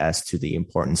see as to the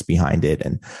importance behind it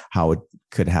and how it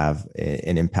could have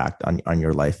an impact on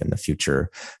your life in the future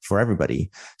for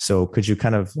everybody. So could you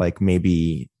kind of like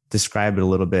maybe describe it a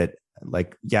little bit?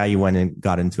 Like, yeah, you went and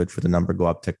got into it for the number go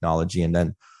up technology, and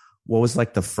then what was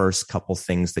like the first couple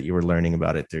things that you were learning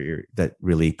about it that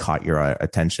really caught your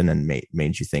attention and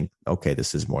made you think, okay,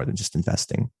 this is more than just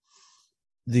investing?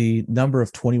 The number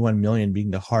of 21 million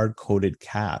being the hard coded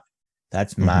cap,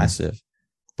 that's massive.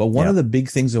 But one of the big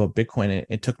things about Bitcoin,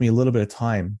 it took me a little bit of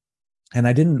time, and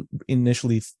I didn't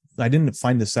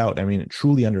find this out. I mean,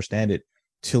 truly understand it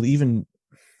till even,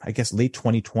 I guess, late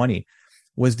 2020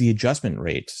 was the adjustment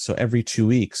rate. So every 2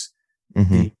 weeks,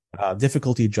 the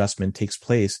difficulty adjustment takes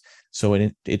place. So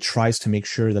it tries to make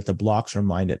sure that the blocks are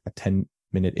mined at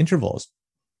 10-minute intervals.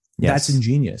 Yes. That's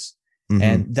ingenious.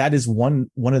 And that is one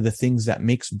of the things that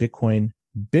makes Bitcoin.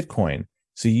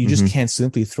 So you just can't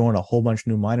simply throw in a whole bunch of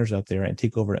new miners out there and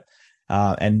take over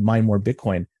and mine more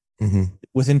Bitcoin.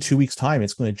 Within 2 weeks' time,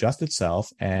 it's going to adjust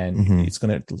itself and it's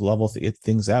going to level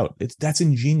things out. That's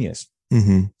ingenious.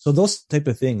 So those type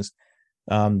of things,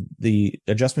 the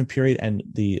adjustment period and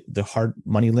the hard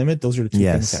money limit, those are the two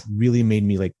things that really made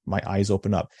me like my eyes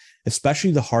open up,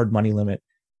 especially the hard money limit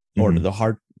or the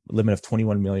hard limit of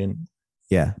 21 million.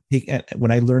 Yeah.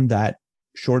 When I learned that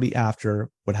shortly after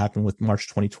what happened with March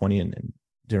 2020 and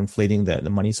they're inflating the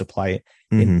money supply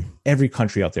in every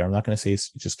country out there. I'm not going to say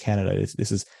it's just Canada.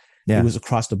 It was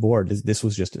across the board. This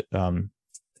was just the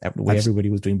way everybody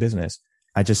was doing business.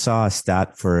 I just saw a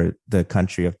stat for the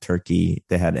country of Turkey.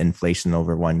 They had inflation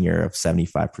over 1 year of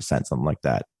 75%, something like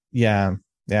that. Yeah.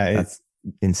 That's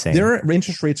insane. Their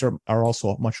interest rates are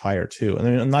also much higher too.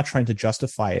 And I'm not trying to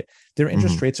justify it. Their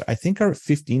interest rates, I think, are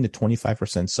 15 to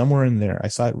 25%, somewhere in there. I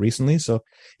saw it recently. So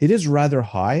it is rather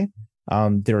high.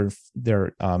 Their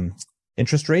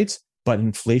interest rates, but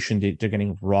inflation, they're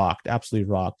getting rocked,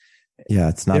 absolutely rocked. Yeah,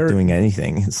 it's not doing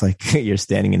anything. It's like you're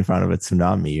standing in front of a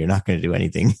tsunami. You're not going to do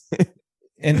anything.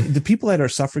 And the people that are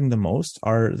suffering the most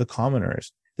are the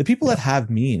commoners. The people that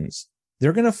have means,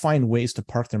 they're going to find ways to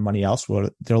park their money elsewhere.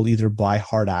 They'll either buy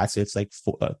hard assets like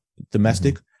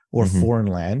domestic or foreign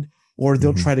land, or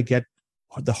they'll try to get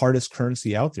the hardest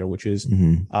currency out there, which is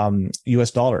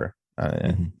US dollar.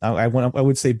 I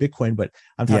would say Bitcoin, but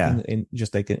I'm talking in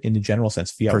just like in the general sense,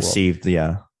 fiat perceived world.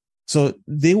 Yeah. So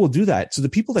they will do that. So the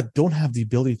people that don't have the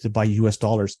ability to buy US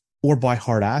dollars or buy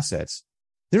hard assets,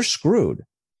 they're screwed.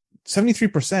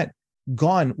 73%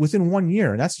 gone within 1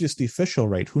 year. And that's just the official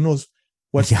rate. Who knows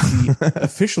what's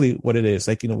officially what it is,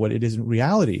 like, what it is in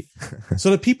reality. So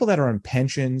the people that are on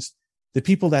pensions, the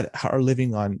people that are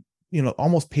living on,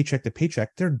 almost paycheck to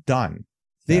paycheck, they're done.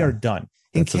 They are done.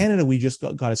 In Canada, we just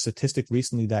got a statistic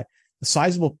recently that a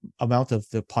sizable amount of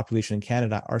the population in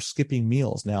Canada are skipping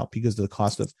meals now because of the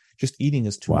cost of just eating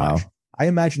is too much. I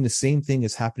imagine the same thing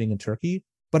is happening in Turkey,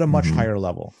 but a much higher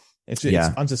level. It's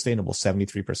unsustainable.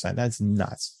 73%. That's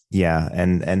nuts. Yeah.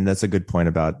 And that's a good point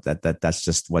about that. That's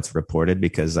just what's reported,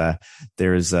 because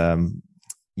there's, I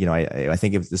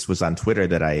think if this was on Twitter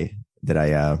that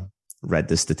I read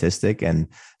this statistic, and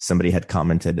somebody had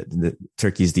commented that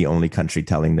Turkey's the only country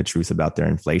telling the truth about their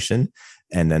inflation.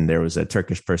 And then there was a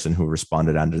Turkish person who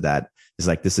responded under that. Is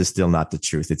like, this is still not the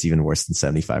truth. It's even worse than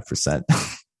 75%.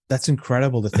 That's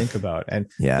incredible to think about.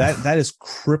 And that is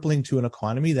crippling to an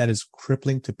economy. That is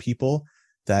crippling to people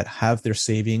that have their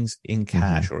savings in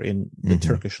cash or in the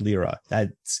Turkish lira.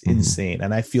 That's insane.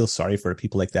 And I feel sorry for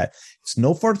people like that. It's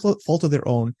no fault of their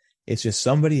own. It's just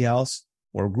somebody else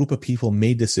or a group of people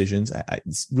made decisions.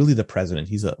 It's really the president.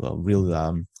 He's a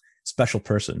real special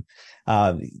person.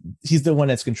 He's the one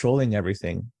that's controlling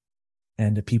everything.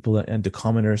 And the people and the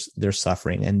commoners, they're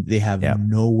suffering, and they have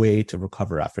no way to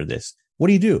recover after this. What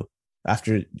do you do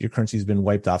after your currency's been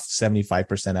wiped off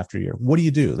 75% after a year? What do you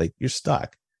do? Like, you're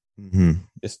stuck.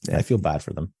 I feel bad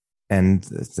for them. And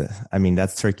I mean,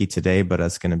 that's Turkey today, but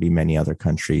that's going to be many other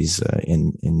countries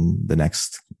in the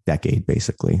next decade,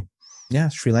 basically. Yeah,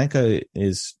 Sri Lanka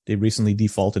they recently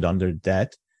defaulted on their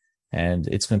debt, and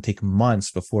it's going to take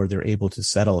months before they're able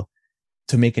to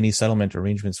make any settlement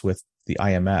arrangements with the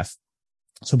IMF.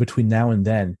 So between now and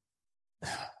then,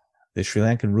 the Sri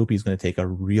Lankan rupee is going to take a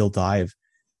real dive,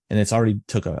 and it's already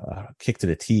took a kick to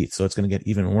the teeth. So it's going to get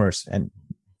even worse. And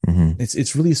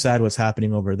it's really sad what's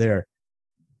happening over there.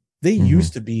 They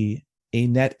used to be a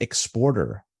net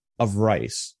exporter of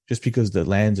rice just because the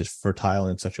land is fertile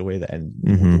in such a way that, and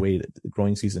the way that the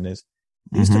growing season is,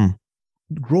 they used to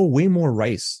grow way more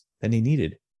rice than they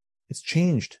needed. It's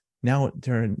changed. Now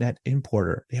they're a net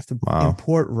importer. They have to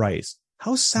import rice.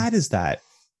 How sad is that?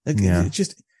 Like, it's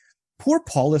just poor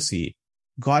policy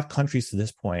got countries to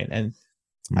this point. And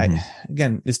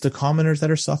again, it's the commoners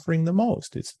that are suffering the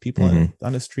most. It's people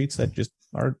on the streets that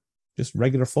are just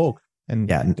regular folk. And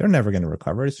they're never going to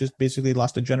recover. It's just basically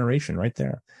lost a generation right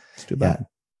there. It's too bad.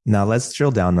 Now let's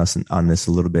drill down on this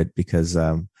a little bit, because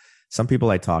some people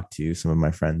I talk to, some of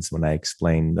my friends, when I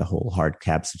explain the whole hard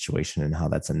cap situation and how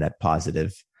that's a net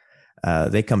positive,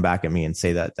 they come back at me and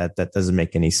say that doesn't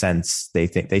make any sense. They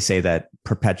say that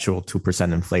perpetual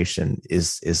 2% inflation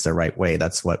is the right way.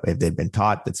 That's what they've been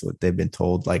taught. That's what they've been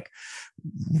told. Like,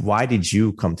 why did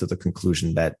you come to the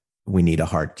conclusion that we need a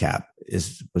hard cap?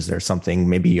 Was there something,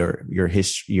 maybe your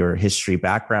history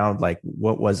background? Like,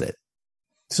 what was it?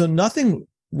 So nothing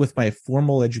with my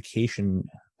formal education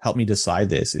helped me decide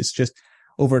this. It's just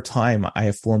over time, I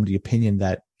have formed the opinion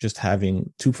that just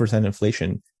having 2%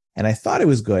 inflation, and I thought it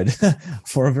was good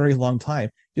for a very long time,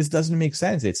 just doesn't make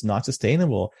sense. It's not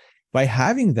sustainable. By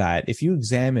having that, if you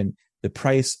examine the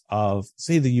price of,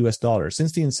 say, the US dollar,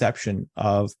 since the inception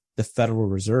of the Federal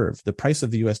Reserve, the price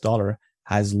of the US dollar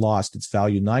has lost its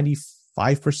value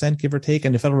 95%, give or take.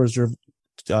 And the Federal Reserve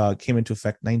came into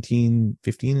effect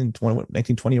 1915 and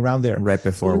 1920, around there. Right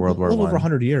before World War I. A little over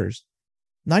 100 years.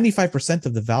 95%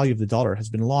 of the value of the dollar has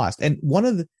been lost. And one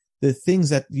of the things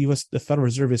that the Federal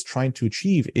Reserve is trying to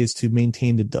achieve is to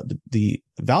maintain the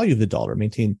value of the dollar,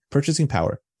 maintain purchasing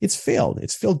power. It's failed.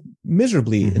 It's failed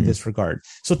miserably in this regard.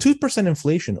 So 2%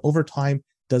 inflation over time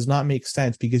does not make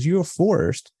sense, because you're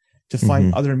forced to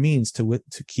find other means to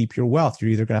keep your wealth.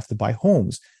 You're either going to have to buy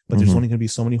homes, but there's only going to be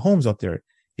so many homes out there.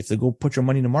 You have to go put your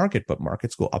money in the market, but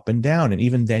markets go up and down. And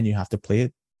even then you have to play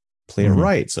it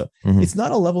right. So it's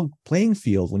not a level playing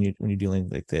field when you're dealing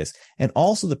like this. And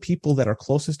also the people that are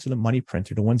closest to the money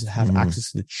printer, the ones that have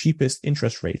access to the cheapest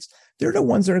interest rates, they're the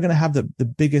ones that are going to have the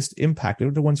biggest impact.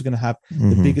 They're the ones who are going to have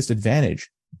the biggest advantage.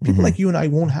 People like you and I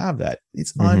won't have that.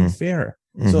 It's unfair.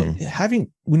 So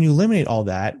when you eliminate all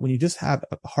that, when you just have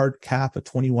a hard cap of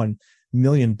 21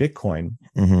 million Bitcoin,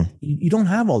 you don't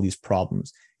have all these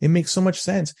problems. It makes so much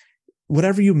sense.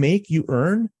 Whatever you make, you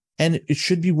earn, and it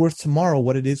should be worth tomorrow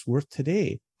what it is worth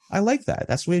today. I like that.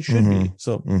 That's the way it should be.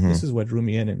 So this is what drew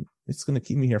me in, and it's going to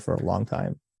keep me here for a long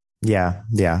time. Yeah.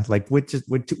 Like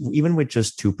even with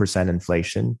just 2%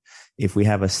 inflation, if we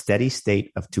have a steady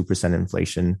state of 2%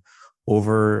 inflation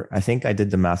over, I think I did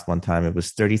the math one time, it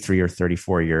was 33 or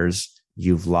 34 years,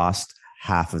 you've lost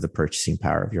half of the purchasing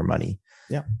power of your money.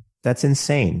 Yeah. That's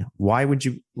insane. Why would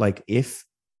you,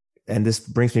 and this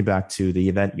brings me back to the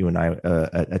event you and I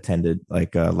attended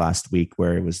last week,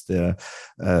 where it was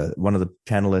one of the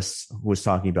panelists who was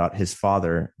talking about his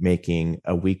father making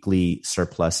a weekly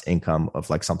surplus income of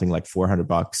something like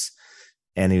 $400.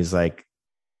 And he was like,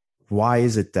 why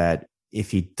is it that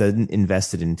if he didn't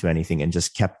invest it into anything and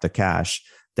just kept the cash,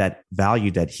 that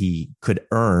value that he could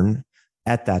earn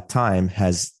at that time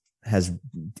has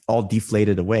all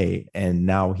deflated away, and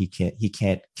now he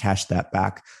can't cash that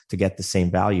back to get the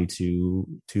same value to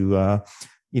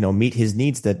meet his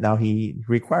needs that now he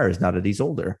requires now that he's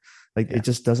older. It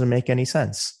just doesn't make any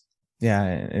sense. Yeah.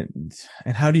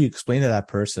 And how do you explain to that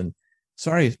person,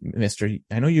 sorry, mister,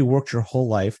 I know you worked your whole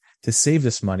life to save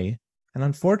this money, and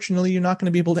unfortunately you're not going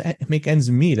to be able to make ends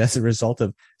meet as a result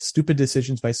of stupid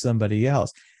decisions by somebody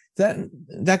else.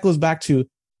 That goes back to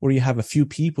where you have a few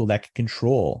people that can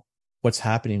control what's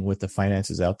happening with the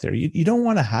finances out there. You don't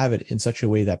want to have it in such a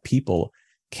way that people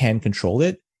can control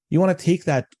it. You want to take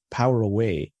that power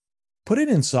away, put it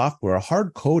in software,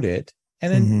 hard code it,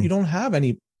 and then you don't have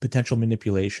any potential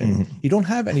manipulation. You don't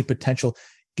have any potential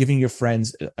giving your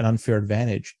friends an unfair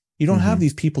advantage. You don't have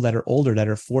these people that are older that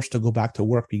are forced to go back to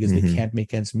work because they can't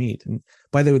make ends meet. And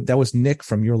by the way, that was Nick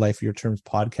from Your Life, Your Terms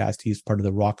podcast. He's part of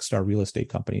the Rockstar Real Estate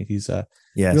Company. He's a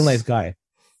real nice guy.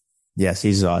 Yes, he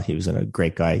was a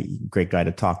great guy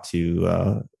to talk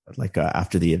to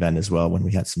after the event as well, when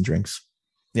we had some drinks.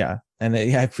 Yeah. And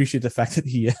I appreciate the fact that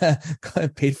he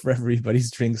paid for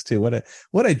everybody's drinks too.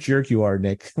 What a jerk you are,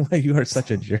 Nick. You are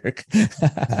such a jerk.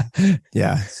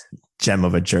 Yeah. gem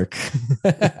of a jerk.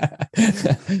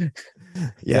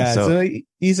 So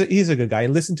he's a good guy.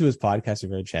 Listen to his podcast if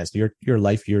you have a chance. Your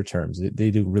Life, Your Terms.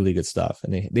 They do really good stuff,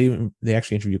 and they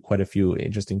actually interview quite a few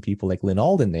interesting people, like Lynn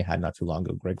Alden. They had not too long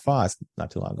ago. Greg Foss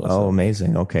not too long ago. Oh,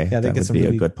 amazing. Okay, yeah, that would be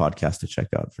a good podcast to check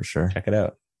out for sure. Check it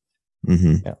out.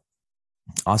 Yeah.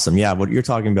 Awesome. Yeah. What you're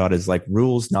talking about is like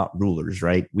rules, not rulers,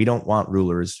 right? We don't want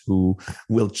rulers who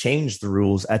will change the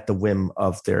rules at the whim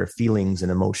of their feelings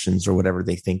and emotions or whatever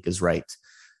they think is right.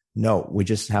 No, we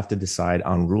just have to decide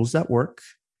on rules that work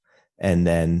and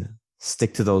then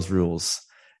stick to those rules.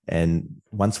 And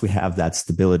once we have that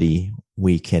stability,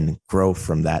 we can grow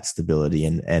from that stability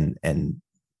and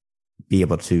be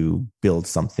able to build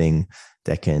something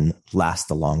that can last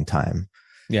a long time.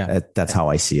 Yeah. That's how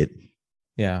I see it.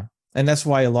 Yeah. And that's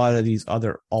why a lot of these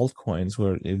other altcoins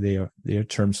where they are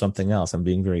termed something else. I'm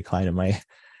being very kind in my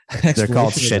they're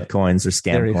called shit coins or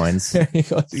scam coins.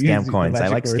 Scam coins. I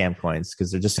like scam coins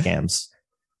because they're just scams.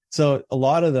 So a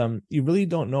lot of them, you really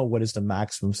don't know what is the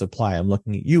maximum supply. I'm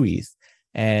looking at UETH.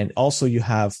 And also you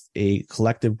have a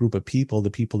collective group of people, the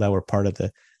people that were part of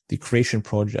the creation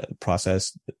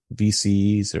process,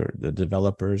 VCs or the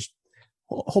developers,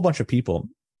 a whole bunch of people.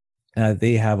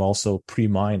 They have also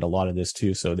pre-mined a lot of this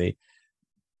too. So they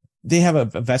have a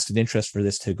vested interest for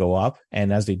this to go up.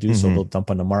 And as they do so, they'll dump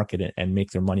on the market and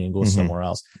make their money and go somewhere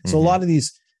else. So a lot of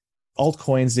these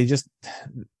altcoins,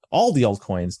 all the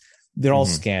altcoins, they're all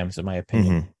scams in my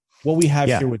opinion. What we have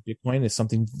here with Bitcoin is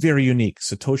something very unique.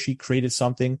 Satoshi created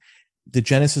something. The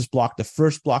Genesis block, the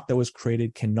first block that was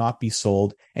created, cannot be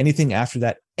sold. Anything after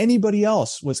that, anybody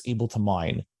else was able to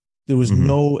mine. There was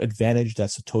no advantage that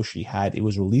Satoshi had. It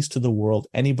was released to the world.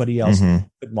 Anybody else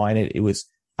could mine it. It was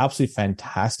absolutely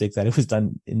fantastic that it was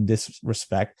done in this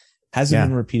respect. Hasn't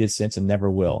been repeated since and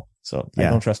never will. So I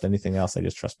don't trust anything else. I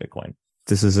just trust Bitcoin.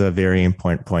 This is a very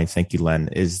important point. Thank you, Len,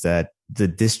 is that the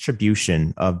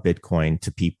distribution of Bitcoin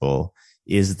to people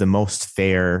is the most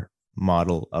fair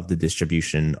model of the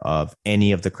distribution of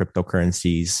any of the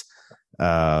cryptocurrencies,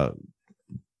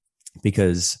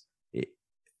 because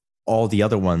all the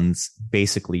other ones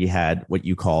basically had what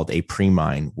you called a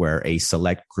pre-mine, where a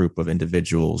select group of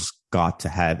individuals got to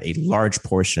have a large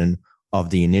portion of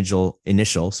the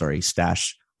initial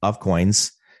stash of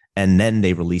coins. And then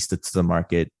they released it to the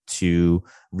market to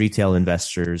retail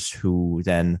investors who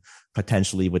then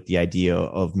potentially, with the idea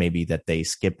of maybe that they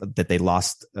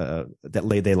lost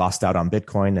out on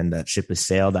Bitcoin and that ship has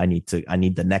sailed. I need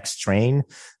the next train,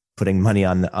 putting money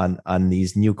on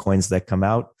these new coins that come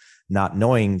out, not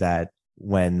knowing that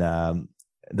when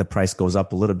the price goes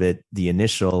up a little bit, the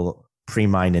initial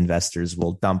pre-mine investors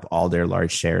will dump all their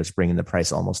large shares, bringing the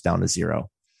price almost down to zero.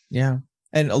 Yeah.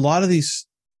 And a lot of these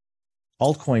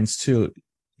altcoins too,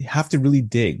 you have to really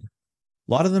dig.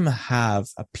 A lot of them have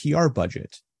a PR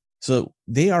budget. So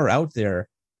they are out there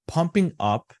pumping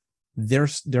up their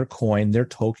coin, their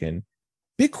token.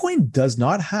 Bitcoin does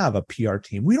not have a PR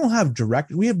team. We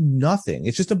have nothing.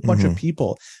 It's just a bunch of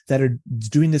people that are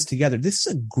doing this together. This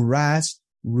is a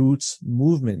grassroots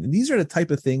movement. And these are the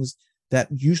type of things that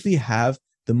usually have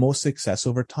the most success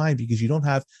over time, because you don't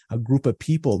have a group of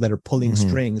people that are pulling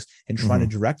strings and trying to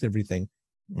direct everything.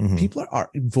 People are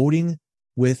voting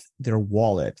with their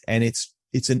wallet, and it's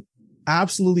an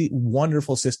absolutely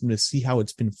wonderful system to see how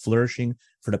it's been flourishing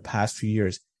for the past few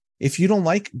years. If you don't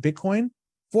like Bitcoin,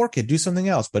 fork it, do something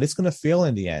else, but it's going to fail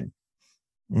in the end.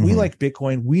 We like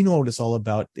Bitcoin. We know what it's all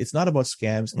about. It's not about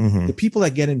scams. The people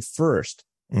that get in first,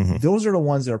 those are the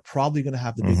ones that are probably going to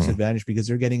have the biggest advantage, because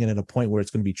they're getting in at a point where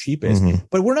it's going to be cheapest.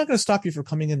 But we're not going to stop you from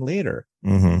coming in later.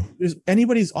 There's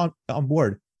anybody's on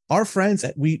board. Our friends,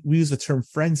 we use the term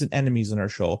friends and enemies in our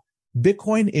show.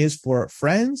 Bitcoin is for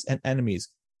friends and enemies.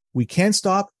 We can't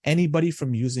stop anybody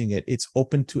from using it. It's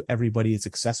open to everybody. It's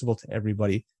accessible to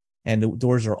everybody. And the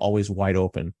doors are always wide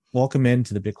open. Welcome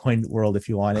into the Bitcoin world if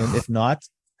you want. And if not,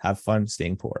 have fun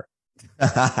staying poor.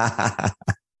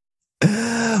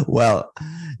 Well,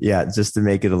 yeah, just to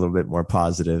make it a little bit more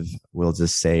positive, we'll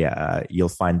just say you'll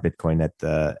find Bitcoin at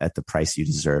the price you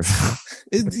deserve.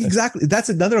 Exactly. That's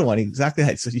another one.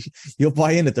 Exactly. So you'll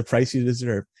buy in at the price you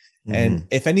deserve. And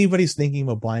if anybody's thinking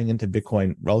about buying into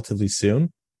Bitcoin relatively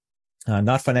soon,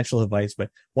 not financial advice, but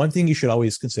one thing you should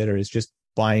always consider is just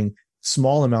buying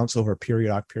small amounts over a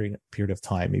period of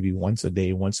time, maybe once a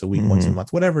day, once a week, once a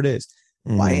month, whatever it is.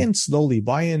 Buy in slowly,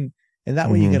 buy in. And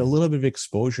that way you get a little bit of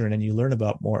exposure, and then you learn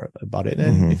more about it.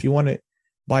 And if you want to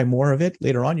buy more of it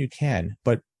later on, you can.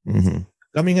 But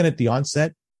coming in at the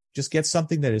onset, just get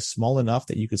something that is small enough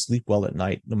that you can sleep well at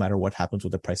night, no matter what happens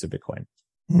with the price of Bitcoin.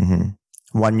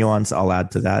 One nuance I'll add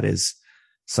to that is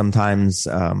sometimes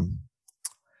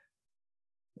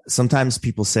sometimes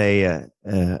people say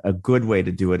a good way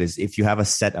to do it is if you have a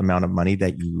set amount of money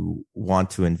that you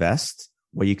want to invest,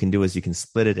 what you can do is you can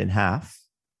split it in half,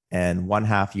 and one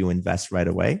half you invest right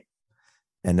away.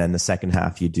 And then the second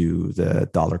half you do the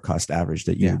dollar cost average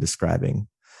that you were describing.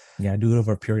 Yeah, do it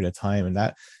over a period of time. And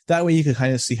that way you can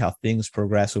kind of see how things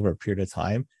progress over a period of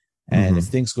time. And if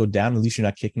things go down, at least you're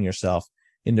not kicking yourself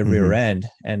in the rear end,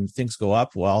 and things go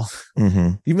up. Well,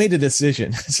 you made a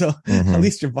decision. So at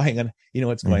least you're buying on,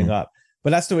 what's going up. But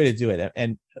that's the way to do it.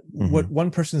 And what one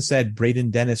person said,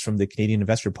 Braden Dennis from the Canadian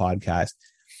Investor Podcast,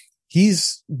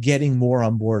 he's getting more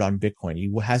on board on Bitcoin.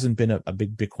 He hasn't been a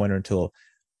big Bitcoiner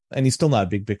and he's still not a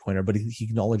big Bitcoiner, but he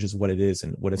acknowledges what it is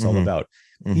and what it's all about.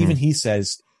 Even he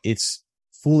says it's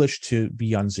foolish to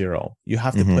be on zero. You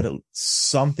have to put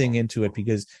something into it,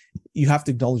 because you have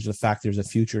to acknowledge the fact there's a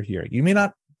future here. You may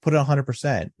not put it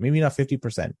 100%, maybe not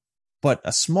 50%, but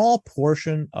a small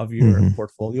portion of your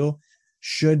portfolio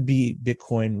should be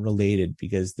Bitcoin related,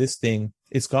 because this thing,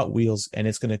 it's got wheels and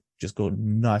it's going to just go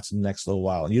nuts in the next little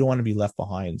while. And you don't want to be left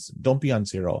behind. So don't be on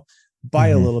zero. Buy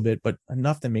a little bit, but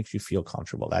enough that makes you feel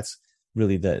comfortable. That's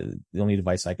really the only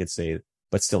advice I could say,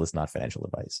 but still it's not financial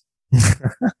advice.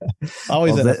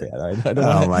 Always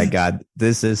my God,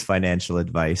 this is financial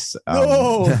advice.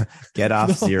 No! Get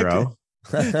off zero.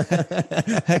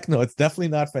 Heck no, it's definitely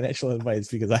not financial advice,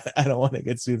 because I don't want to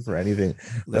get sued for anything.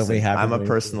 Listen, I'm a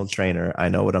personal trainer. I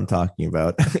know what I'm talking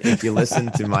about. If you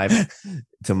listen to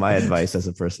my advice as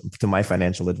a person, to my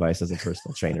financial advice as a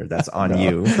personal trainer, that's on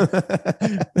you.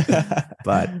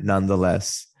 But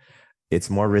nonetheless, it's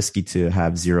more risky to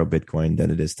have zero Bitcoin than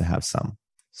it is to have some.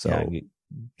 So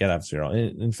get off zero.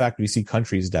 In fact, we see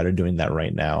countries that are doing that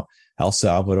right now. El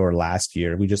Salvador last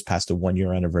year, we just passed a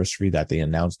 1-year anniversary that they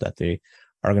announced that they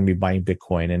are going to be buying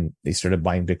Bitcoin, and they started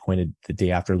buying Bitcoin the day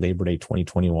after Labor Day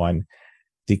 2021.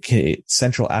 The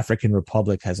Central African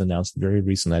Republic has announced very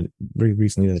recently that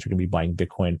they're going to be buying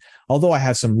Bitcoin. Although I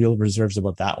have some real reserves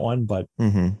about that one, but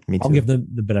I'll give them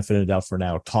the benefit of the doubt for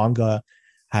now. Tonga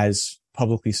has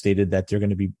publicly stated that they're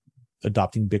going to be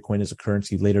adopting Bitcoin as a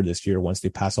currency later this year once they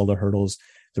pass all the hurdles,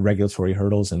 the regulatory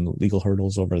hurdles and legal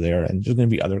hurdles over there. And there's going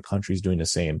to be other countries doing the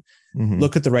same.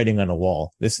 Look at the writing on the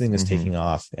wall. This thing is taking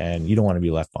off, and you don't want to be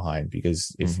left behind,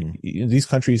 because if these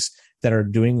countries that are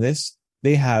doing this,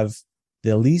 they have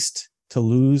the least to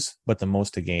lose, but the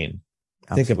most to gain.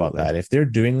 Absolutely. Think about that. If they're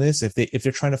doing this, if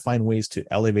they're trying to find ways to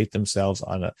elevate themselves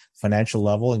on a financial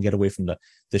level and get away from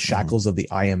the shackles of the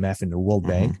IMF and the World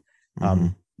Bank,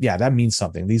 that means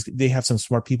something. They have some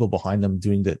smart people behind them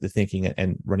doing the thinking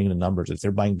and running the numbers. If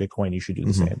they're buying Bitcoin, you should do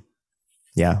the same.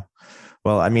 Yeah.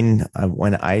 Well, I mean,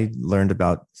 when I learned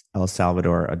about El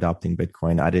Salvador adopting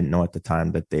Bitcoin, I didn't know at the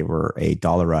time that they were a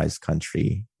dollarized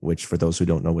country, which, for those who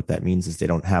don't know what that means, is they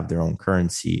don't have their own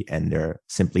currency, and they're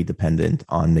simply dependent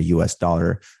on the US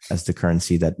dollar as the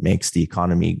currency that makes the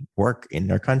economy work in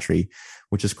their country,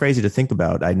 which is crazy to think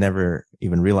about. I never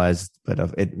even realized, but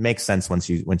it makes sense once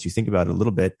you think about it a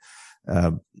little bit.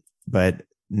 But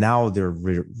now they're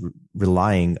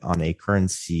relying on a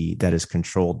currency that is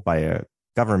controlled by a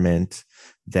government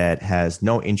that has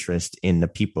no interest in the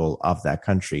people of that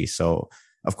country. So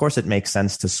of course it makes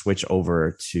sense to switch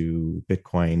over to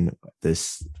Bitcoin,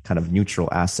 this kind of neutral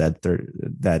asset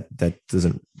that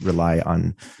doesn't rely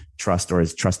on trust, or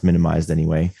is trust minimized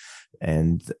anyway.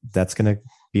 And that's going to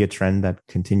be a trend that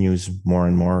continues more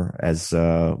and more as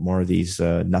more of these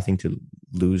nothing to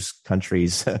lose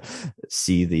countries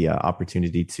see the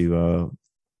opportunity to,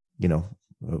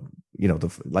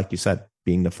 like you said,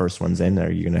 being the first ones in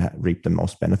there, you're going to reap the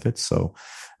most benefits. So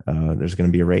there's going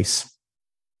to be a race.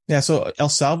 Yeah. So El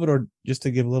Salvador, just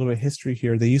to give a little bit of history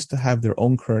here, they used to have their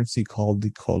own currency called the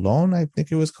Colon, I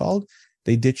think it was called.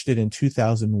 They ditched it in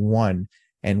 2001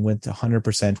 and went to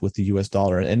 100% with the US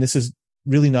dollar. And this is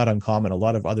really not uncommon. A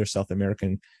lot of other Central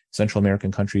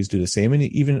American countries do the same. And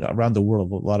even around the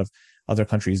world, a lot of other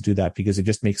countries do that because it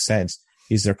just makes sense.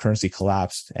 Is their currency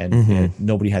collapsed and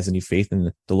nobody has any faith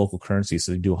in the local currency.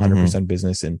 So they do 100%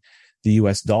 business in the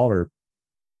US dollar.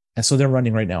 And so they're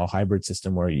running right now a hybrid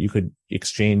system where you could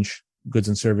exchange goods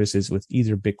and services with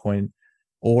either Bitcoin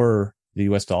or the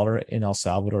US dollar in El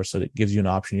Salvador. So it gives you an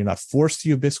option. You're not forced to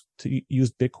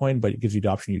use Bitcoin, but it gives you the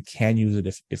option. You can use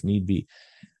it if need be.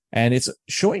 And it's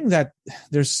showing that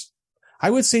I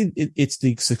would say it's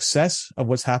the success of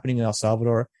what's happening in El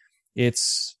Salvador.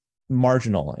 It's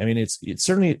marginal. I mean, it's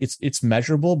certainly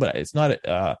measurable, but it's not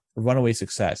a runaway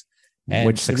success. And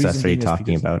which success are you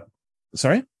talking about?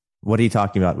 Sorry? What are you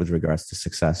talking about with regards to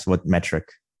success? What metric?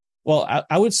 Well,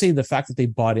 I would say the fact that they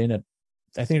bought in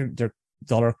I think their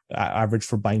dollar average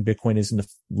for buying Bitcoin is in the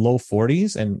low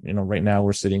 40s. And, right now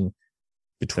we're sitting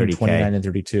between 30K. 29 and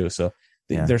 32. So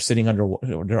Yeah. they're sitting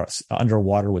they're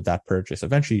underwater with that purchase.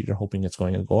 Eventually, they're hoping it's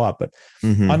going to go up. But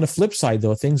Mhm. on the flip side,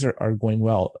 though, things are going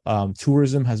well.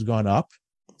 Tourism has gone up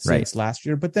since last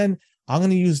year. But then I'm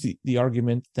going to use the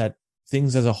argument that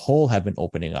things as a whole have been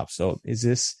opening up. So is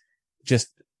this just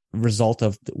a result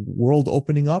of the world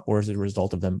opening up, or is it a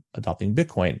result of them adopting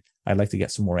Bitcoin? I'd like to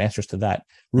get some more answers to that.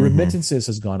 Remittances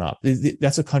has gone up.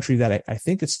 That's a country that I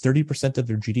think it's 30% of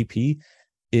their GDP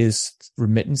is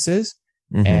remittances.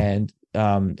 And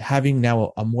having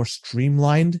now a more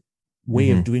streamlined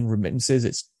way of doing remittances,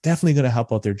 it's definitely going to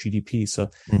help out their GDP. So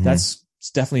it's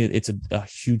a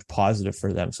huge positive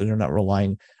for them. So they're not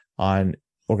relying on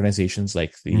organizations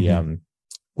like the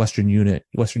Western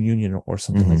Union or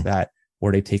something like that,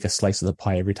 where they take a slice of the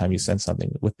pie every time you send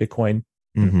something. With Bitcoin,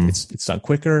 it's done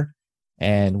quicker,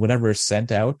 and whatever is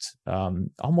sent out,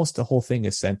 almost the whole thing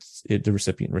is sent. The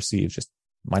recipient receives, just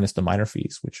minus the minor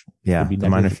fees, which would be the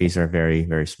minor fees are very,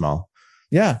 very small.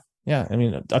 Yeah. I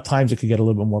mean, at times it could get a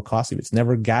little bit more costly. But it's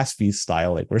never gas fees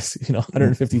style, like we're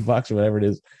 $150 or whatever it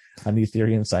is on the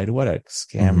Ethereum side. What a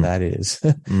scam that is!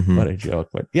 What a joke!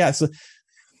 But yeah, so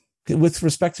with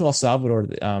respect to El Salvador,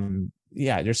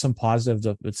 there's some positives,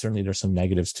 but certainly there's some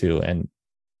negatives too. And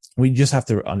we just have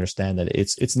to understand that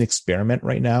it's an experiment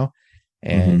right now.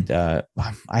 And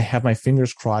I have my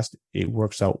fingers crossed it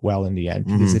works out well in the end,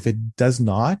 because if it does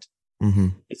not,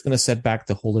 it's going to set back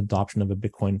the whole adoption of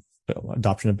Bitcoin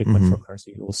for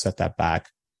currency. It will set that back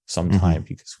sometime,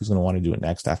 because who's going to want to do it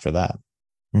next after that?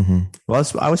 Well,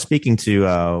 I was speaking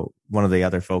to one of the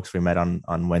other folks we met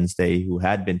on Wednesday who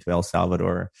had been to El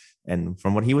Salvador, and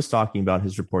from what he was talking about,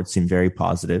 his report seemed very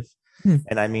positive.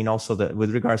 And I mean, also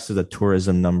with regards to the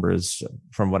tourism numbers,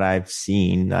 from what I've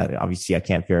seen, obviously I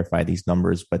can't verify these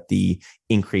numbers, but the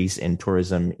increase in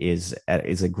tourism is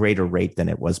a greater rate than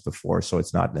it was before. So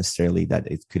it's not necessarily that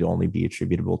it could only be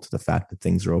attributable to the fact that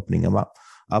things are opening them up,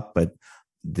 but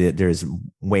there's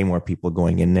way more people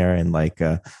going in there. And I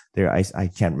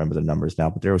can't remember the numbers now,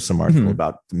 but there was some article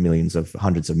about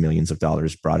hundreds of millions of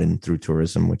dollars brought in through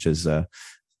tourism, which is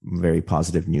very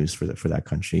positive news for that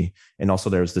country. And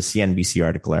also there was the CNBC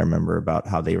article I remember about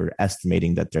how they were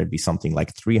estimating that there'd be something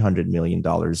like $300 million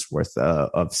worth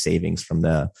of savings from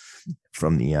the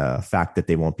fact that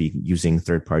they won't be using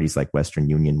third parties like Western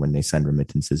Union when they send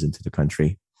remittances into the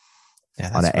country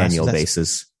on an annual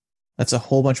basis. That's a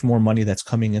whole bunch more money that's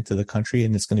coming into the country,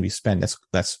 and it's going to be spent.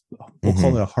 We'll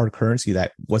call it a hard currency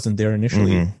that wasn't there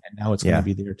initially, and now it's going to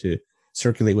be there to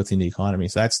circulate within the economy.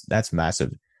 So that's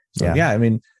massive. So I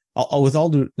mean,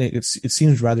 it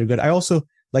seems rather good. I also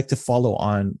like to follow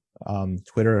on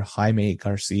Twitter Jaime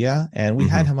Garcia, and we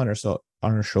had him on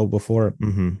our show before.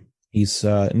 He's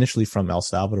initially from El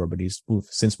Salvador, but he's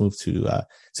since moved to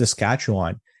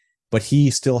Saskatchewan. But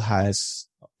he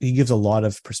gives a lot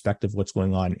of perspective of what's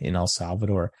going on in El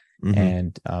Salvador,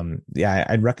 and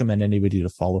I'd recommend anybody to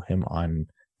follow him on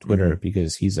Twitter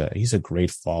because he's a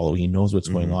great follow. He knows what's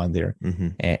going on there,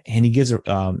 and he gives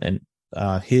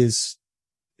his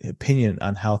opinion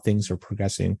on how things are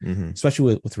progressing,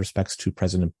 especially with respects to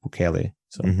President Bukele.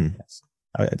 So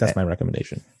that's my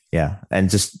recommendation. Yeah. And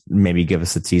just maybe give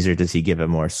us a teaser. Does he give a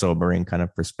more sobering kind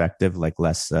of perspective, like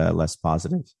less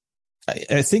positive?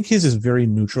 I think his is very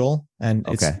neutral. And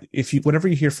whatever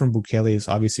you hear from Bukele is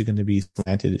obviously going to be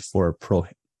slanted for pro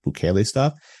Bukele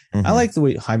stuff. I like the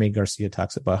way Jaime Garcia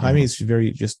talks about. Jaime is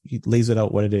he lays it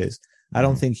out what it is. I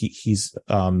don't think he's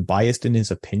biased in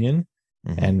his opinion.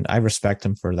 And I respect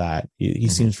him for that. He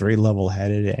seems very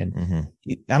level-headed, and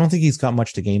I don't think he's got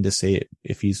much to gain to say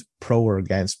if he's pro or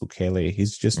against Bukele.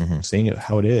 He's just saying it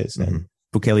how it is. And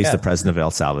Bukele is the president of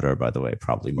El Salvador, by the way.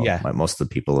 Probably most of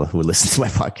the people who listen to my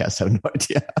podcast have no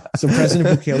idea. So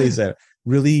President Bukele is a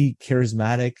really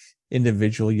charismatic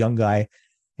individual, young guy,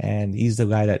 and he's the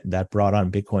guy that brought on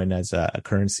Bitcoin as a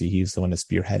currency. He's the one that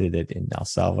spearheaded it in El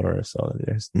Salvador. So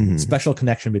there's a special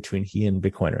connection between he and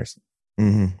Bitcoiners.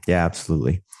 Yeah,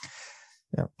 absolutely.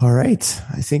 Yeah. All right.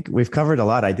 I think we've covered a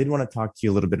lot. I did want to talk to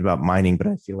you a little bit about mining, but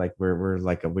I feel like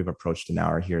we've approached an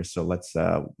hour here. So let's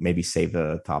maybe save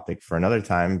the topic for another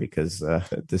time, because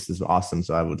this is awesome.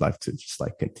 So I would like to just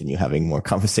continue having more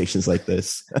conversations like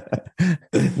this.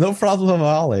 No problem at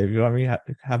all. If you want me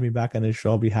have me back on this show,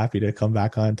 I'll be happy to come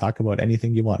back on, talk about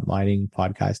anything you want, mining,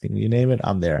 podcasting, you name it,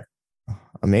 I'm there.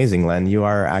 Amazing, Len. You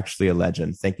are actually a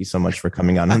legend. Thank you so much for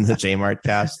coming on the JMart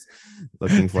Cast.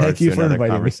 Looking forward to another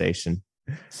conversation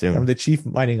soon. I'm the chief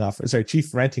renting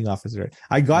officer.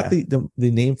 I got the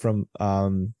name from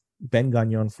Ben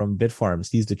Gagnon from Bitfarms.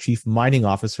 He's the chief mining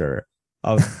officer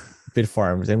of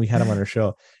Bitfarms, and we had him on our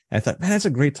show. And I thought, man, that's a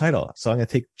great title. So I'm going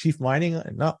to take Chief Mining,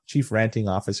 not Chief Ranting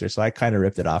Officer. So I kind of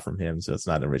ripped it off from him. So it's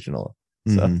not original.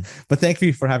 So, but thank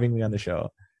you for having me on the show.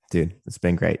 Dude, it's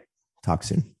been great. Talk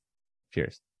soon.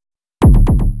 Cheers.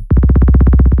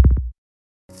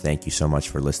 Thank you so much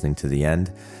for listening to the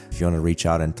end. If you want to reach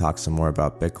out and talk some more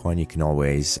about Bitcoin, you can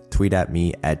always tweet at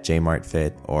me at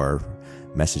jmartfit or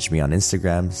message me on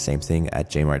Instagram, same thing at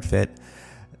jmartfit.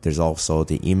 There's also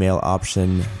the email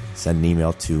option. Send an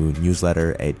email to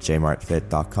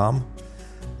newsletter@jmartfit.com.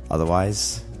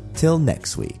 Otherwise, till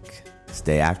next week,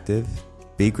 stay active,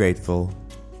 be grateful.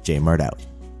 Jmart out.